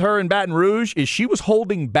now with her in Baton Rouge is she was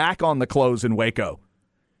holding back on the clothes in Waco.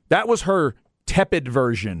 That was her tepid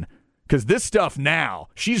version. Because this stuff now,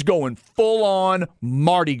 she's going full-on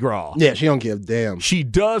Mardi Gras. Yeah, she don't give a damn. She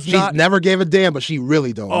does She's not. never gave a damn, but she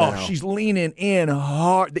really don't now. She's leaning in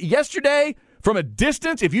hard. Yesterday, from a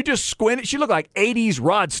distance, if you just squint, she looked like 80s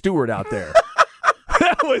Rod Stewart out there.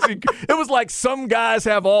 It was like some guys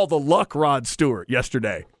have all the luck Rod Stewart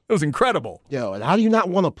yesterday. It was incredible. Yo, and how do you not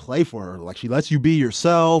want to play for her? Like, she lets you be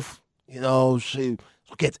yourself. She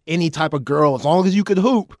gets any type of girl as long as you can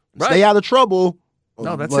hoop. Right. Stay out of trouble.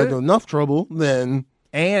 No, that's like it. Enough trouble, then.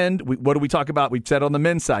 And what do we talk about? We've said on the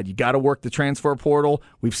men's side, you got to work the transfer portal.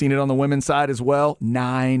 We've seen it on the women's side as well.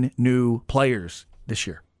 9 new players this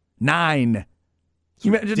year. 9.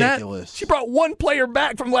 You imagine ridiculous. That? She brought 1 player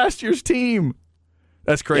back from last year's team.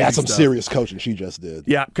 That's crazy. Yeah, that's some stuff. serious coaching she just did.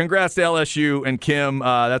 Yeah, congrats to LSU and Kim.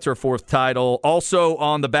 That's her 4th title. Also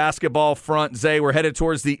on the basketball front, Zay, we're headed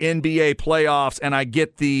towards the NBA playoffs, and I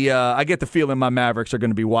get the feeling my Mavericks are going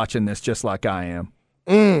to be watching this just like I am.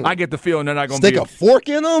 I get the feeling they're not going to stick a fork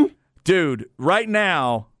in them? Dude, right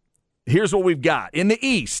now, here's what we've got. In the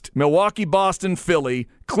East, Milwaukee, Boston, Philly,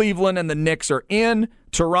 Cleveland, and the Knicks are in.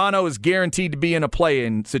 Toronto is guaranteed to be in a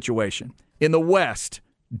play-in situation. In the West,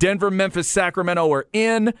 Denver, Memphis, Sacramento are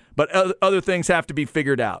in, but other things have to be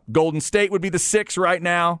figured out. Golden State would be the 6 right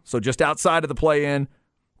now, so just outside of the play-in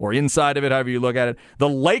or inside of it, however you look at it. The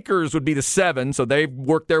Lakers would be the 7, so they've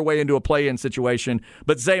worked their way into a play-in situation.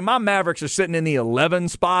 But, Zay, my Mavericks are sitting in the 11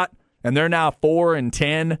 spot, and they're now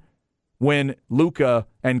 4-10 when Luka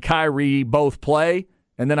and Kyrie both play.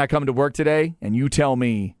 And then I come to work today, and you tell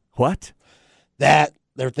me, what? That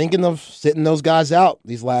they're thinking of sitting those guys out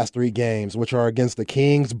these last 3 games, which are against the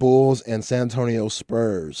Kings, Bulls, and San Antonio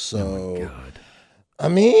Spurs. So, oh my God. I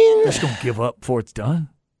mean, they're just going to give up before it's done.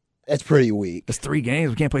 It's pretty weak. It's 3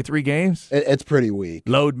 games. We can't play 3 games. It's pretty weak.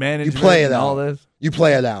 Load management. You play it and out. all this. You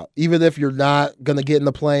play it out. Even if you're not going to get in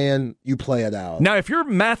the play-in, you play it out. Now, if you're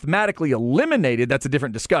mathematically eliminated, that's a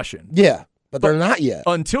different discussion. Yeah, but they're not yet.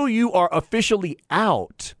 Until you are officially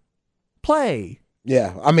out, play.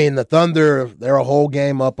 Yeah, I mean, the Thunder, they're a whole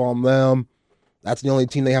game up on them. That's the only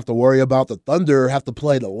team they have to worry about. The Thunder have to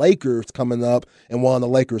play the Lakers coming up in one of the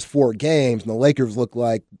Lakers' 4 games, and the Lakers look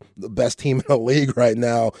like the best team in the league right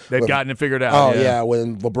now. They've gotten it figured out. Oh, yeah,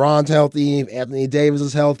 when LeBron's healthy, Anthony Davis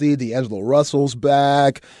is healthy, D'Angelo Russell's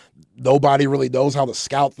back. Nobody really knows how to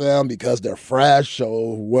scout them because they're fresh.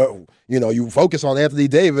 So, you focus on Anthony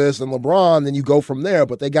Davis and LeBron, then you go from there.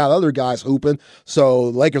 But they got other guys hooping,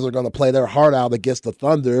 so the Lakers are going to play their heart out against the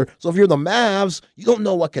Thunder. So if you're the Mavs, you don't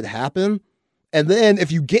know what could happen. And then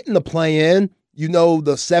if you get in the play-in,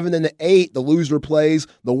 the 7 and the 8, the loser plays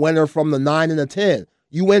the winner from the 9 and the 10.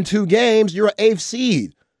 You win 2 games, you're an 8th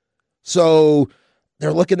seed. So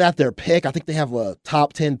they're looking at their pick. I think they have a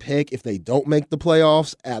top 10 pick if they don't make the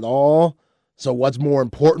playoffs at all. So what's more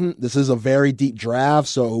important? This is a very deep draft,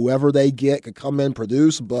 so whoever they get could come in,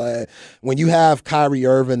 produce. But when you have Kyrie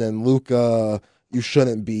Irving and Luka, you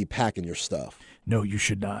shouldn't be packing your stuff. No, you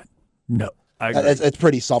should not. No. It's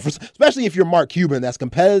pretty soft, especially if you're Mark Cuban. As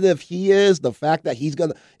competitive he is, the fact that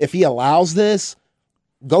if he allows this,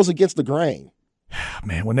 goes against the grain.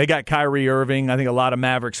 Man, when they got Kyrie Irving, I think a lot of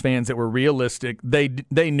Mavericks fans that were realistic, they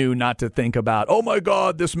knew not to think about, oh my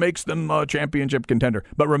God, this makes them a championship contender.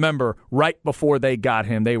 But remember, right before they got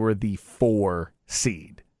him, they were the 4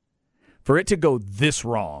 seed. For it to go this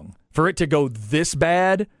wrong, for it to go this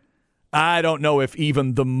bad, I don't know if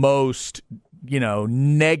even the most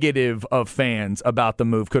negative of fans about the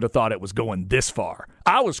move could have thought it was going this far.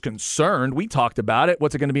 I was concerned. We talked about it.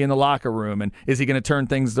 What's it going to be in the locker room? And is he going to turn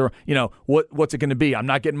things, what's it going to be? I'm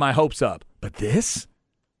not getting my hopes up. But this,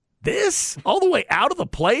 all the way out of the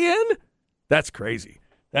play-in? That's crazy.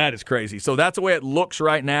 That is crazy. So that's the way it looks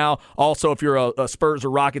right now. Also, if you're a Spurs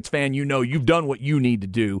or Rockets fan, you've done what you need to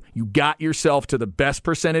do. You got yourself to the best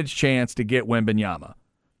percentage chance to get Wembanyama.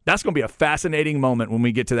 That's going to be a fascinating moment when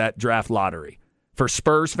we get to that draft lottery for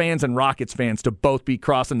Spurs fans and Rockets fans to both be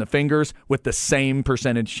crossing the fingers with the same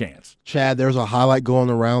percentage chance. Chad, there's a highlight going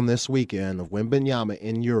around this weekend of Wembanyama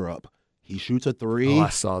in Europe. He shoots a 3. Oh, I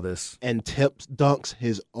saw this. And dunks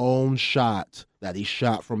his own shot that he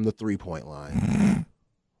shot from the 3-point line.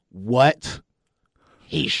 What?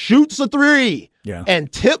 He shoots a 3. Yeah.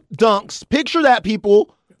 And dunks. Picture that,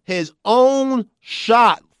 people. His own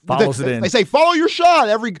shot. Follows it in. They say, follow your shot.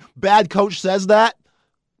 Every bad coach says that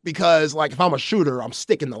because, if I'm a shooter, I'm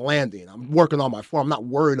sticking the landing. I'm working on my form. I'm not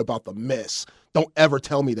worried about the miss. Don't ever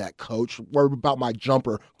tell me that, coach. Worried about my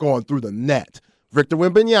jumper going through the net. Victor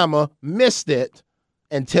Wembanyama missed it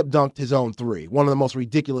and dunked his own 3. One of the most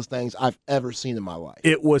ridiculous things I've ever seen in my life.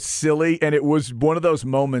 It was silly, and it was one of those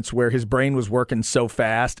moments where his brain was working so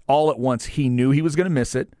fast. All at once, he knew he was going to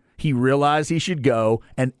miss it. He realized he should go,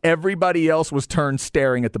 and everybody else was turned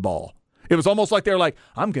staring at the ball. It was almost like they're like,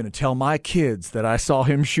 I'm going to tell my kids that I saw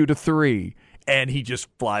him shoot a 3, and he just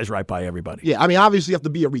flies right by everybody. Yeah, I mean, obviously you have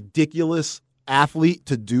to be a ridiculous athlete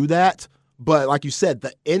to do that, but like you said,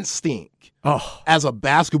 the instinct as a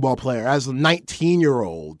basketball player, as a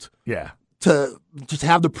 19-year-old, to just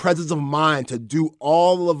have the presence of mind to do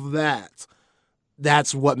all of that.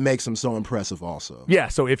 That's what makes him so impressive also. Yeah,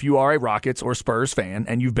 so if you are a Rockets or Spurs fan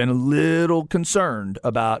and you've been a little concerned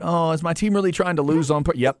about, is my team really trying to lose on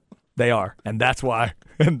purpose? Yep, they are, and that's why.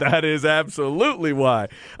 And that is absolutely why.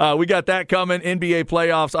 We got that coming. NBA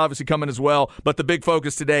playoffs obviously coming as well. But the big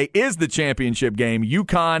focus today is the championship game.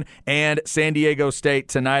 UConn and San Diego State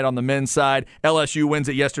tonight on the men's side. LSU wins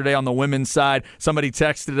it yesterday on the women's side. Somebody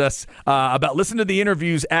texted us about listening to the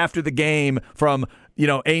interviews after the game from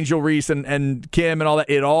Angel Reese and Kim and all that.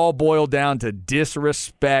 It all boiled down to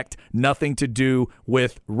disrespect, nothing to do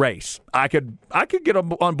with race. I could get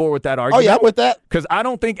on board with that argument. Oh, yeah, I'm with that. Because I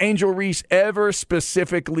don't think Angel Reese ever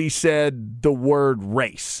specifically said the word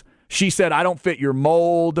race. She said, I don't fit your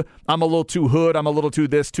mold. I'm a little too hood. I'm a little too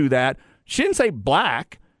this, too that. She didn't say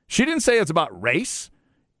black. She didn't say it's about race.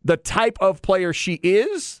 the type of player she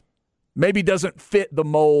is maybe doesn't fit the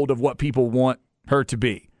mold of what people want her to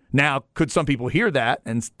be. Now, could some people hear that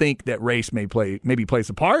and think that race maybe plays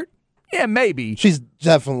a part? Yeah, maybe. She's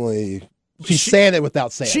definitely saying it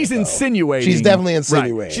without saying it. She's insinuating. She's definitely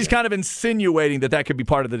insinuating. Right. She's kind of insinuating that could be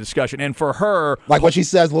part of the discussion. And for her, like when she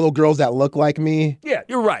says little girls that look like me. Yeah,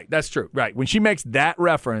 you're right. That's true. Right. When she makes that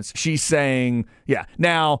reference, she's saying, yeah.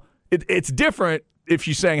 Now, it's different if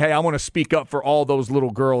she's saying, hey, I want to speak up for all those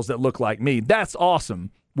little girls that look like me. That's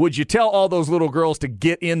awesome. Would you tell all those little girls to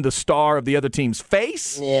get in the star of the other team's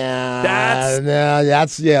face? Yeah.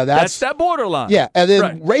 That's that borderline. Yeah, and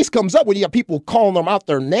then race comes up when you have people calling them out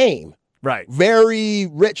their name. Right. Very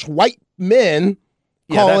rich white men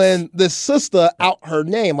calling this sister out her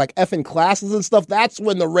name, like effing classes and stuff. That's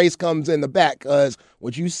when the race comes in the back. Because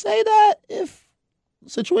would you say that if the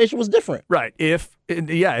situation was different? Right. If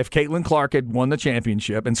Caitlin Clark had won the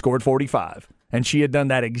championship and scored 45, and she had done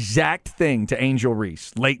that exact thing to Angel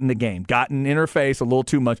Reese late in the game, gotten in her face a little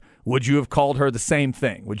too much, would you have called her the same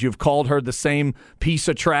thing? Would you have called her the same piece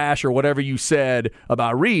of trash or whatever you said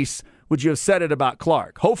about Reese? Would you have said it about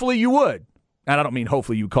Clark? Hopefully you would. And I don't mean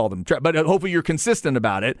hopefully you call them trash, but hopefully you're consistent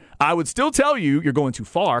about it. I would still tell you, you're going too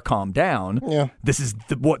far, calm down. Yeah. This is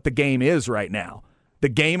what the game is right now. The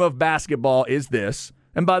game of basketball is this.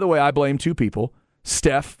 And by the way, I blame two people.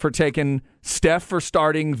 Steph for starting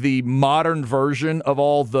the modern version of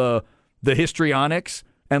all the histrionics,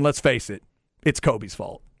 and let's face it, it's Kobe's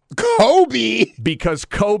fault. Kobe? Because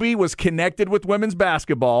Kobe was connected with women's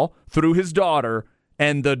basketball through his daughter,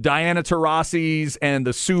 and the Diana Taurasi's and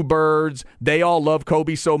the Sue Birds, they all love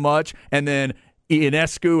Kobe so much, and then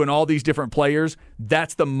Ionescu and all these different players,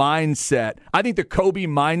 that's the mindset. I think the Kobe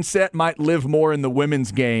mindset might live more in the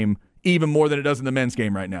women's game, even more than it does in the men's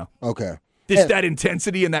game right now. Okay. Just that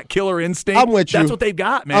intensity and that killer instinct. I'm with you. That's what they've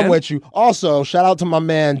got, man. I'm with you. Also, shout out to my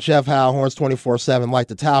man, Jeff Howe, Horns 24/7, like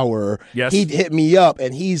the Tower. Yes. He hit me up,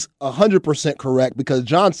 and he's 100% correct because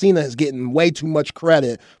John Cena is getting way too much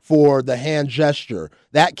credit for the hand gesture.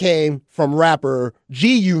 That came from rapper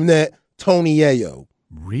G-Unit Tony Yayo.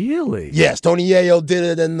 Really? Yes, Tony Yayo did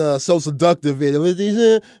it in the So Seductive video. He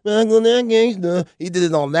did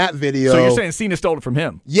it on that video. So you're saying Cena stole it from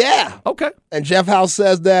him? Yeah. Okay. And Jeff House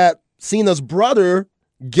says that Cena's brother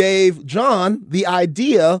gave John the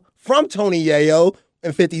idea from Tony Yayo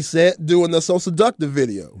and 50 Cent doing the So Seductive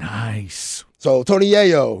video. Nice. So Tony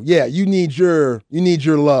Yayo, yeah, you need your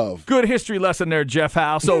love. Good history lesson there, Jeff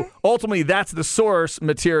Howe. So ultimately that's the source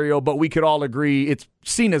material, but we could all agree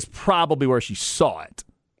Cena's probably where she saw it.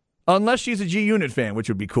 Unless she's a G-Unit fan, which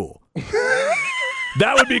would be cool.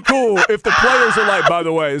 That would be cool if the players are like, by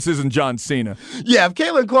the way, this isn't John Cena. Yeah, if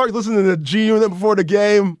Caitlin Clark listening to G-Unit before the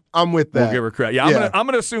game, I'm with that. We'll give her credit. Yeah, I'm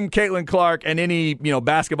gonna assume Caitlin Clark and any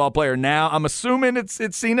basketball player now. I'm assuming it's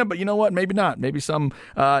Cena, but you know what? Maybe not. Maybe some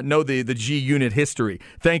know the G-Unit history.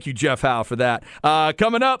 Thank you, Jeff Howe, for that.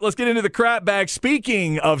 Coming up, let's get into the crap bag.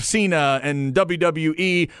 Speaking of Cena and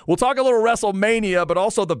WWE, we'll talk a little WrestleMania, but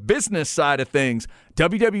also the business side of things.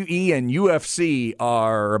 WWE and UFC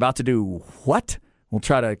are about to do what? We'll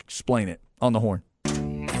try to explain it on the horn.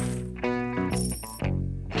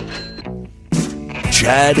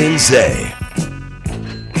 Chad and Zay.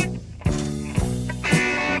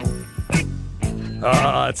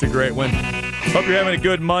 It's a great one. Hope you're having a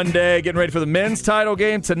good Monday. Getting ready for the men's title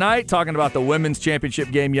game tonight. Talking about the women's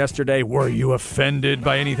championship game yesterday. Were you offended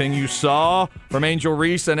by anything you saw from Angel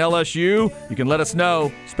Reese and LSU? You can let us know.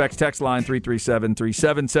 Specs text line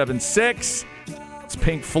 337-3776. It's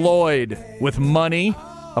Pink Floyd with Money.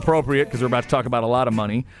 Appropriate because we're about to talk about a lot of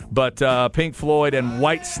money. But Pink Floyd and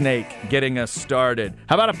Whitesnake getting us started.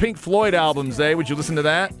 How about a Pink Floyd album, Zay? Would you listen to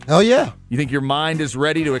that? Hell yeah. You think your mind is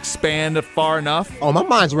ready to expand far enough? Oh, my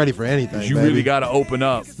mind's ready for anything. You really got to open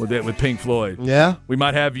up with it with Pink Floyd. Yeah. We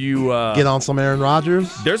might have you get on some Aaron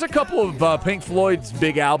Rodgers. There's a couple of Pink Floyd's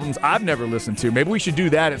big albums I've never listened to. Maybe we should do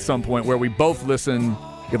that at some point where we both listen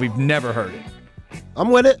if we've never heard it. I'm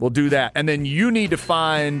with it. We'll do that. And then you need to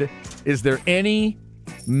find, is there any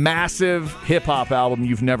massive hip-hop album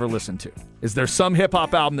you've never listened to? Is there some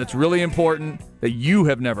hip-hop album that's really important that you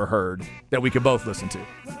have never heard that we could both listen to?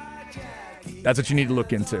 That's what you need to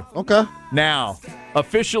look into. Okay. Now,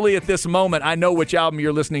 officially at this moment, I know which album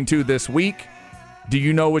you're listening to this week. Do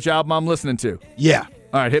you know which album I'm listening to? Yeah.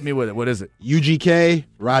 All right, hit me with it. What is it? UGK,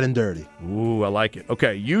 Riding Dirty. Ooh, I like it.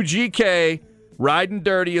 Okay, UGK, Riding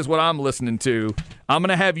Dirty is what I'm listening to. I'm going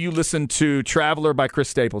to have you listen to Traveler by Chris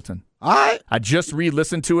Stapleton. All right. I just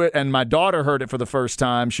re-listened to it, and my daughter heard it for the first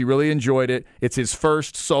time. She really enjoyed it. It's his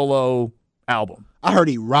first solo album. I heard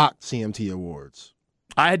he rocked CMT Awards.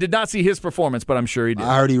 I did not see his performance, but I'm sure he did.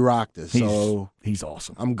 I heard he rocked it, so he's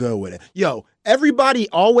awesome. I'm good with it. Yo, everybody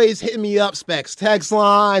always hitting me up, Specs text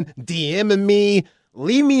line, DMing me.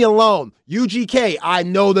 Leave me alone. UGK, I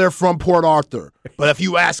know they're from Port Arthur. But if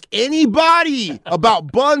you ask anybody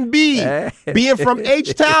about Bun B being from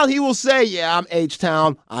H-Town, he will say, yeah, I'm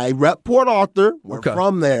H-Town. I rep Port Arthur. We're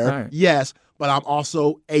from there. Right. Yes, but I'm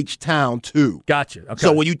also H-Town too. Gotcha. Okay.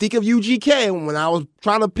 So when you think of UGK, when I was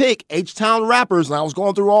trying to pick H-Town rappers and I was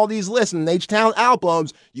going through all these lists and H-Town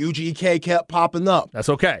albums, UGK kept popping up. That's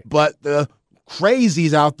okay. But the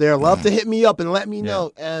crazies out there love to hit me up and let me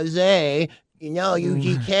know, Zay, you know,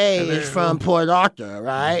 UGK is from Port Arthur,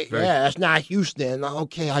 right? Yeah, that's not Houston.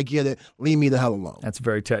 Okay, I get it. Leave me the hell alone. That's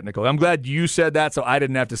very technical. I'm glad you said that so I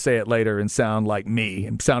didn't have to say it later and sound like me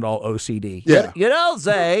and sound all OCD. Yeah. You know,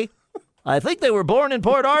 Zay, I think they were born in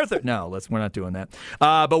Port Arthur. No, we're not doing that.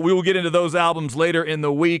 But we will get into those albums later in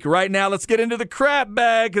the week. Right now, let's get into the crap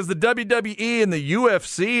bag because the WWE and the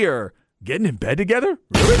UFC are getting in bed together.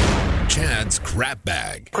 Really? Chad's crap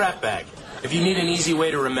bag. Crap bag. If you need an easy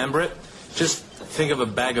way to remember it, just think of a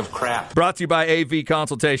bag of crap. Brought to you by AV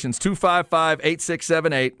Consultations,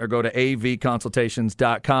 255-8678, or go to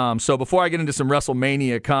avconsultations.com. So before I get into some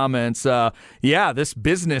WrestleMania comments, this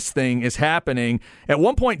business thing is happening. At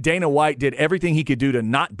one point, Dana White did everything he could do to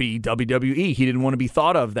not be WWE. He didn't want to be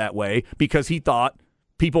thought of that way because he thought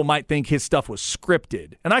people might think his stuff was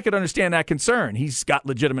scripted. And I could understand that concern. He's got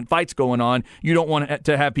legitimate fights going on. You don't want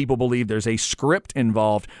to have people believe there's a script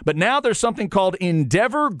involved. But now there's something called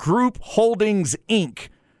Endeavor Group Holdings, Inc.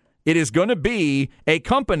 It is going to be a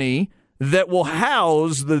company that will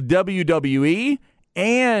house the WWE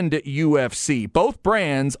and UFC, both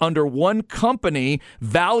brands under one company,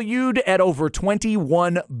 valued at over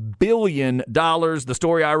 $21 billion. The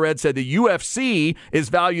story I read said the UFC is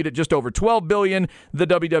valued at just over $12 billion, the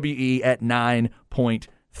WWE at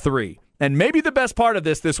 $9.3. And maybe the best part of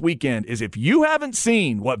this weekend is if you haven't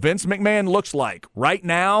seen what Vince McMahon looks like right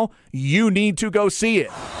now, you need to go see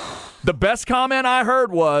it. The best comment I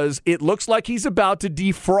heard was, it looks like he's about to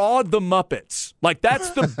defraud the Muppets. Like, that's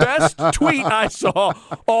the best tweet I saw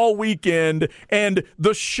all weekend. And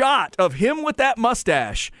the shot of him with that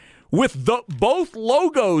mustache, with both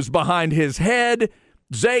logos behind his head,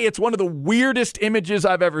 Zay, it's one of the weirdest images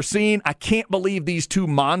I've ever seen. I can't believe these two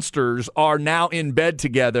monsters are now in bed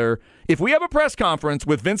together. If we have a press conference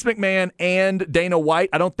with Vince McMahon and Dana White,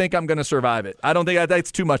 I don't think I'm going to survive it. I don't think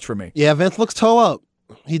that's too much for me. Yeah, Vince looks toe up.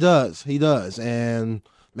 He does. And,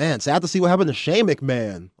 man, sad to see what happened to Shane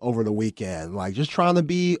McMahon over the weekend. Like, just trying to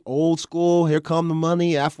be old school, here come the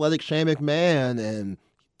money, athletic Shane McMahon, and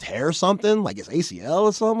tear something, like his ACL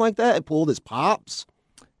or something like that. It pulled his pops.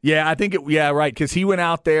 Yeah, I think right, because he went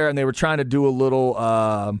out there and they were trying to do a little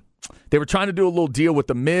deal with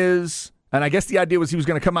The Miz. And I guess the idea was he was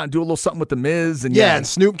going to come out and do a little something with The Miz. And and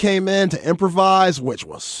Snoop came in to improvise, which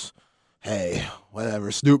was, hey,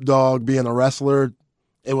 whatever. Snoop Dogg being a wrestler,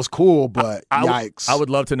 it was cool, but yikes. I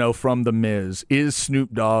would love to know from The Miz, is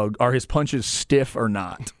Snoop Dogg, are his punches stiff or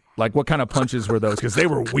not? Like, what kind of punches were those? Because they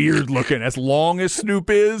were weird looking. As long as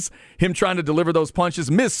Snoop is, him trying to deliver those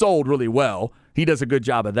punches, Miz sold really well. He does a good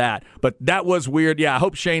job of that. But that was weird. Yeah, I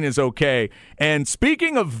hope Shane is okay. And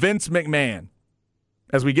speaking of Vince McMahon,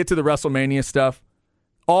 as we get to the WrestleMania stuff,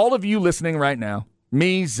 all of you listening right now,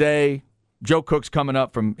 me, Zay, Joe Cook's coming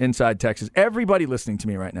up from inside Texas, everybody listening to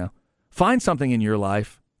me right now, find something in your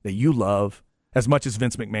life that you love as much as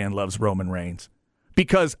Vince McMahon loves Roman Reigns.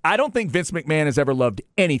 Because I don't think Vince McMahon has ever loved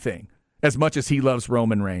anything as much as he loves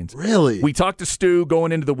Roman Reigns. Really? We talked to Stu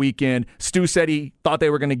going into the weekend. Stu said he thought they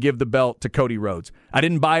were going to give the belt to Cody Rhodes. I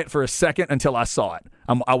didn't buy it for a second until I saw it.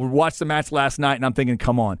 I watched the match last night, and I'm thinking,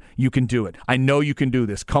 come on, you can do it. I know you can do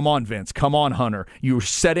this. Come on, Vince. Come on, Hunter. You're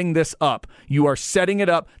setting this up. You are setting it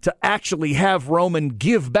up to actually have Roman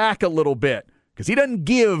give back a little bit. Because he doesn't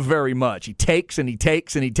give very much. He takes and he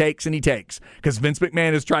takes and he takes and he takes. Because Vince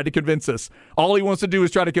McMahon has tried to convince us. All he wants to do is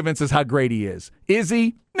try to convince us how great he is. Is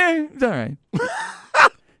he? Nah, he's all right.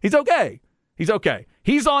 He's okay. He's okay.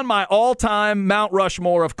 He's on my all-time Mount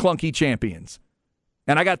Rushmore of clunky champions.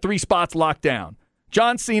 And I got 3 spots locked down.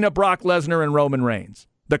 John Cena, Brock Lesnar, and Roman Reigns.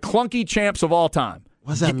 The clunky champs of all time.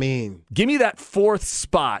 What does that mean? Give me that 4th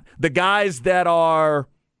spot. The guys that are...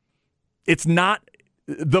 It's not...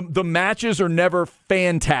 The matches are never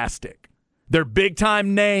fantastic. They're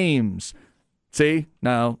big-time names. See?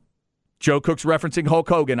 Now, Joe Cook's referencing Hulk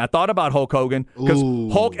Hogan. I thought about Hulk Hogan because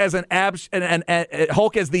Hulk as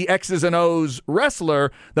Hulk as the X's and O's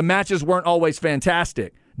wrestler, the matches weren't always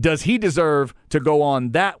fantastic. Does he deserve to go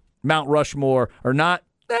on that Mount Rushmore or not?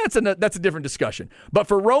 That's a different discussion. But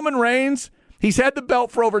for Roman Reigns, He's had the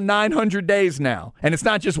belt for over 900 days now, and it's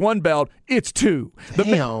not just one belt, it's two.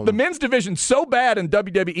 The men's division's so bad in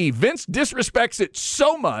WWE, Vince disrespects it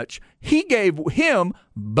so much, he gave him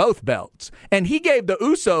both belts, and he gave the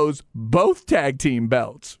Usos both tag team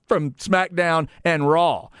belts from SmackDown and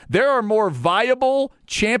Raw. There's more viable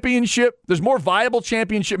championship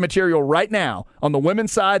material right now on the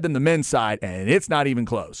women's side than the men's side, and it's not even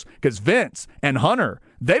close, because Vince and Hunter,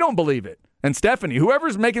 they don't believe it. And Stephanie,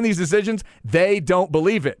 whoever's making these decisions, they don't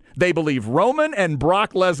believe it. They believe Roman and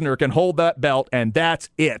Brock Lesnar can hold that belt, and that's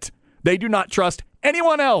it. They do not trust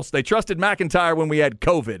anyone else. They trusted McIntyre when we had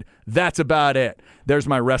COVID. That's about it. There's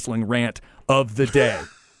my wrestling rant of the day.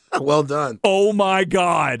 Well done. Oh, my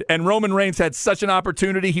God. And Roman Reigns had such an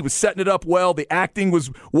opportunity. He was setting it up well. The acting was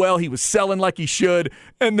well. He was selling like he should.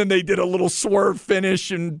 And then they did a little swerve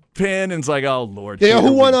finish and pin. And it's like, oh, Lord. Yeah,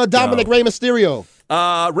 who won Dominic Rey Mysterio?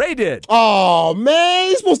 Ray did. Oh, man.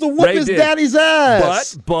 He's supposed to whoop his daddy's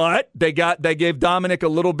ass. But they gave Dominic a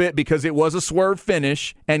little bit because it was a swerve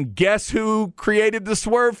finish. And guess who created the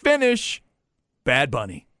swerve finish? Bad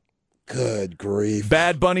Bunny. Good grief.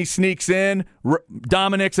 Bad Bunny sneaks in.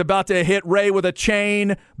 Dominic's about to hit Ray with a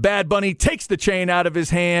chain. Bad Bunny takes the chain out of his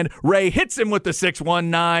hand. Ray hits him with the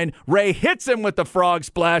 619. Ray hits him with the frog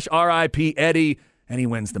splash. R.I.P. Eddie. And he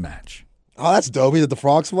wins the match. Oh, that's dope. He did the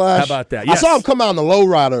frog splash. How about that? Yes. I saw him come out on the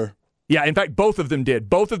lowrider. Yeah, in fact, both of them did.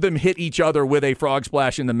 Both of them hit each other with a frog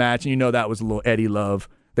splash in the match, and you know that was a little Eddie love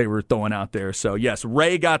they were throwing out there. So, yes,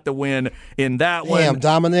 Ray got the win in that one. Damn,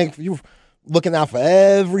 Dominic, you looking out for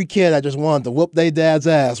every kid that just wanted to whoop their dad's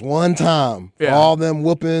ass one time. For all them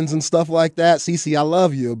whoopings and stuff like that. Cece, I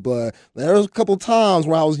love you, but there was a couple times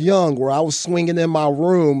where I was young where I was swinging in my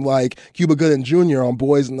room like Cuba Gooding Jr. on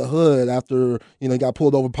Boys in the Hood after, he got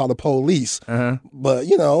pulled over by the police. Uh-huh. But,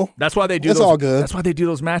 that's why they do it's all good. That's why they do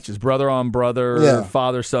those matches, brother on brother,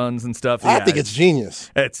 father, sons and stuff. I think it's genius.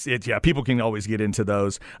 People can always get into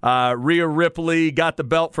those. Rhea Ripley got the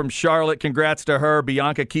belt from Charlotte. Congrats to her.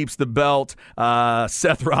 Bianca keeps the belt.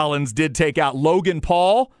 Seth Rollins did take out Logan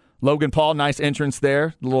Paul. Nice entrance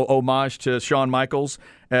there. A little homage to Shawn Michaels.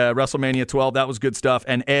 WrestleMania 12, that was good stuff.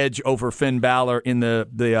 And Edge over Finn Balor in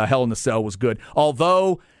the Hell in a Cell was good.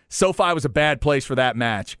 Although SoFi was a bad place for that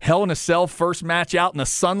match. Hell in a Cell, first match out in the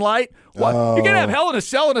sunlight? What? You're going to have Hell in a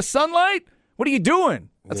Cell in the sunlight? What are you doing?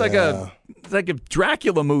 That's like a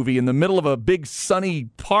Dracula movie in the middle of a big sunny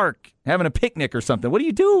park having a picnic or something. What are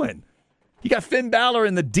you doing? You got Finn Balor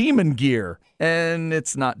in the demon gear, and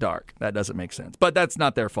it's not dark. That doesn't make sense. But that's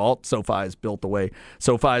not their fault. SoFi is built the way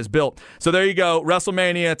SoFi is built. So there you go.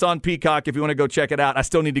 WrestleMania, it's on Peacock if you want to go check it out. I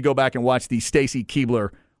still need to go back and watch the Stacy Keibler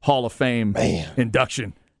Hall of Fame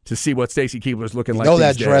induction to see what Stacy Keibler's looking like.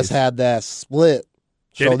 That dress had that split.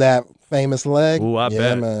 Show that famous leg. Ooh, I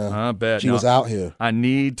bet. Man. I bet. She was out here. I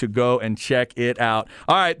need to go and check it out.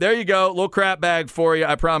 All right, there you go. Little crap bag for you.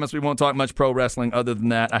 I promise we won't talk much pro wrestling other than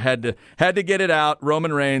that. I had to get it out.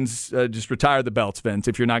 Roman Reigns just retired the belts, Vince,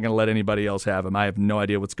 if you're not going to let anybody else have them. I have no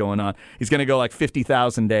idea what's going on. He's going to go like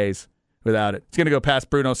 50,000 days without it. He's going to go past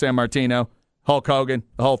Bruno Sammartino, Hulk Hogan,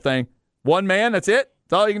 the whole thing. One man, that's it?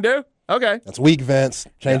 That's all you can do? Okay. That's weak, Vince.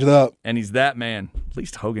 Change it up. And he's that man. At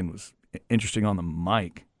least Hogan was interesting on the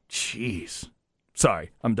mic. Jeez.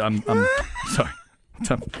 Sorry. I'm sorry.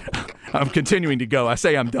 I'm continuing to go. I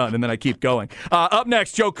say I'm done, and then I keep going. Up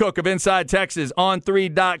next, Joe Cook of Inside Texas on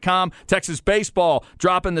 3.com. Texas baseball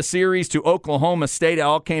dropping the series to Oklahoma State. It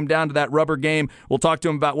all came down to that rubber game. We'll talk to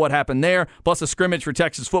him about what happened there, plus a scrimmage for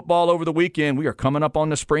Texas football over the weekend. We are coming up on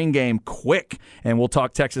the spring game quick, and we'll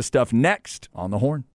talk Texas stuff next on The Horn.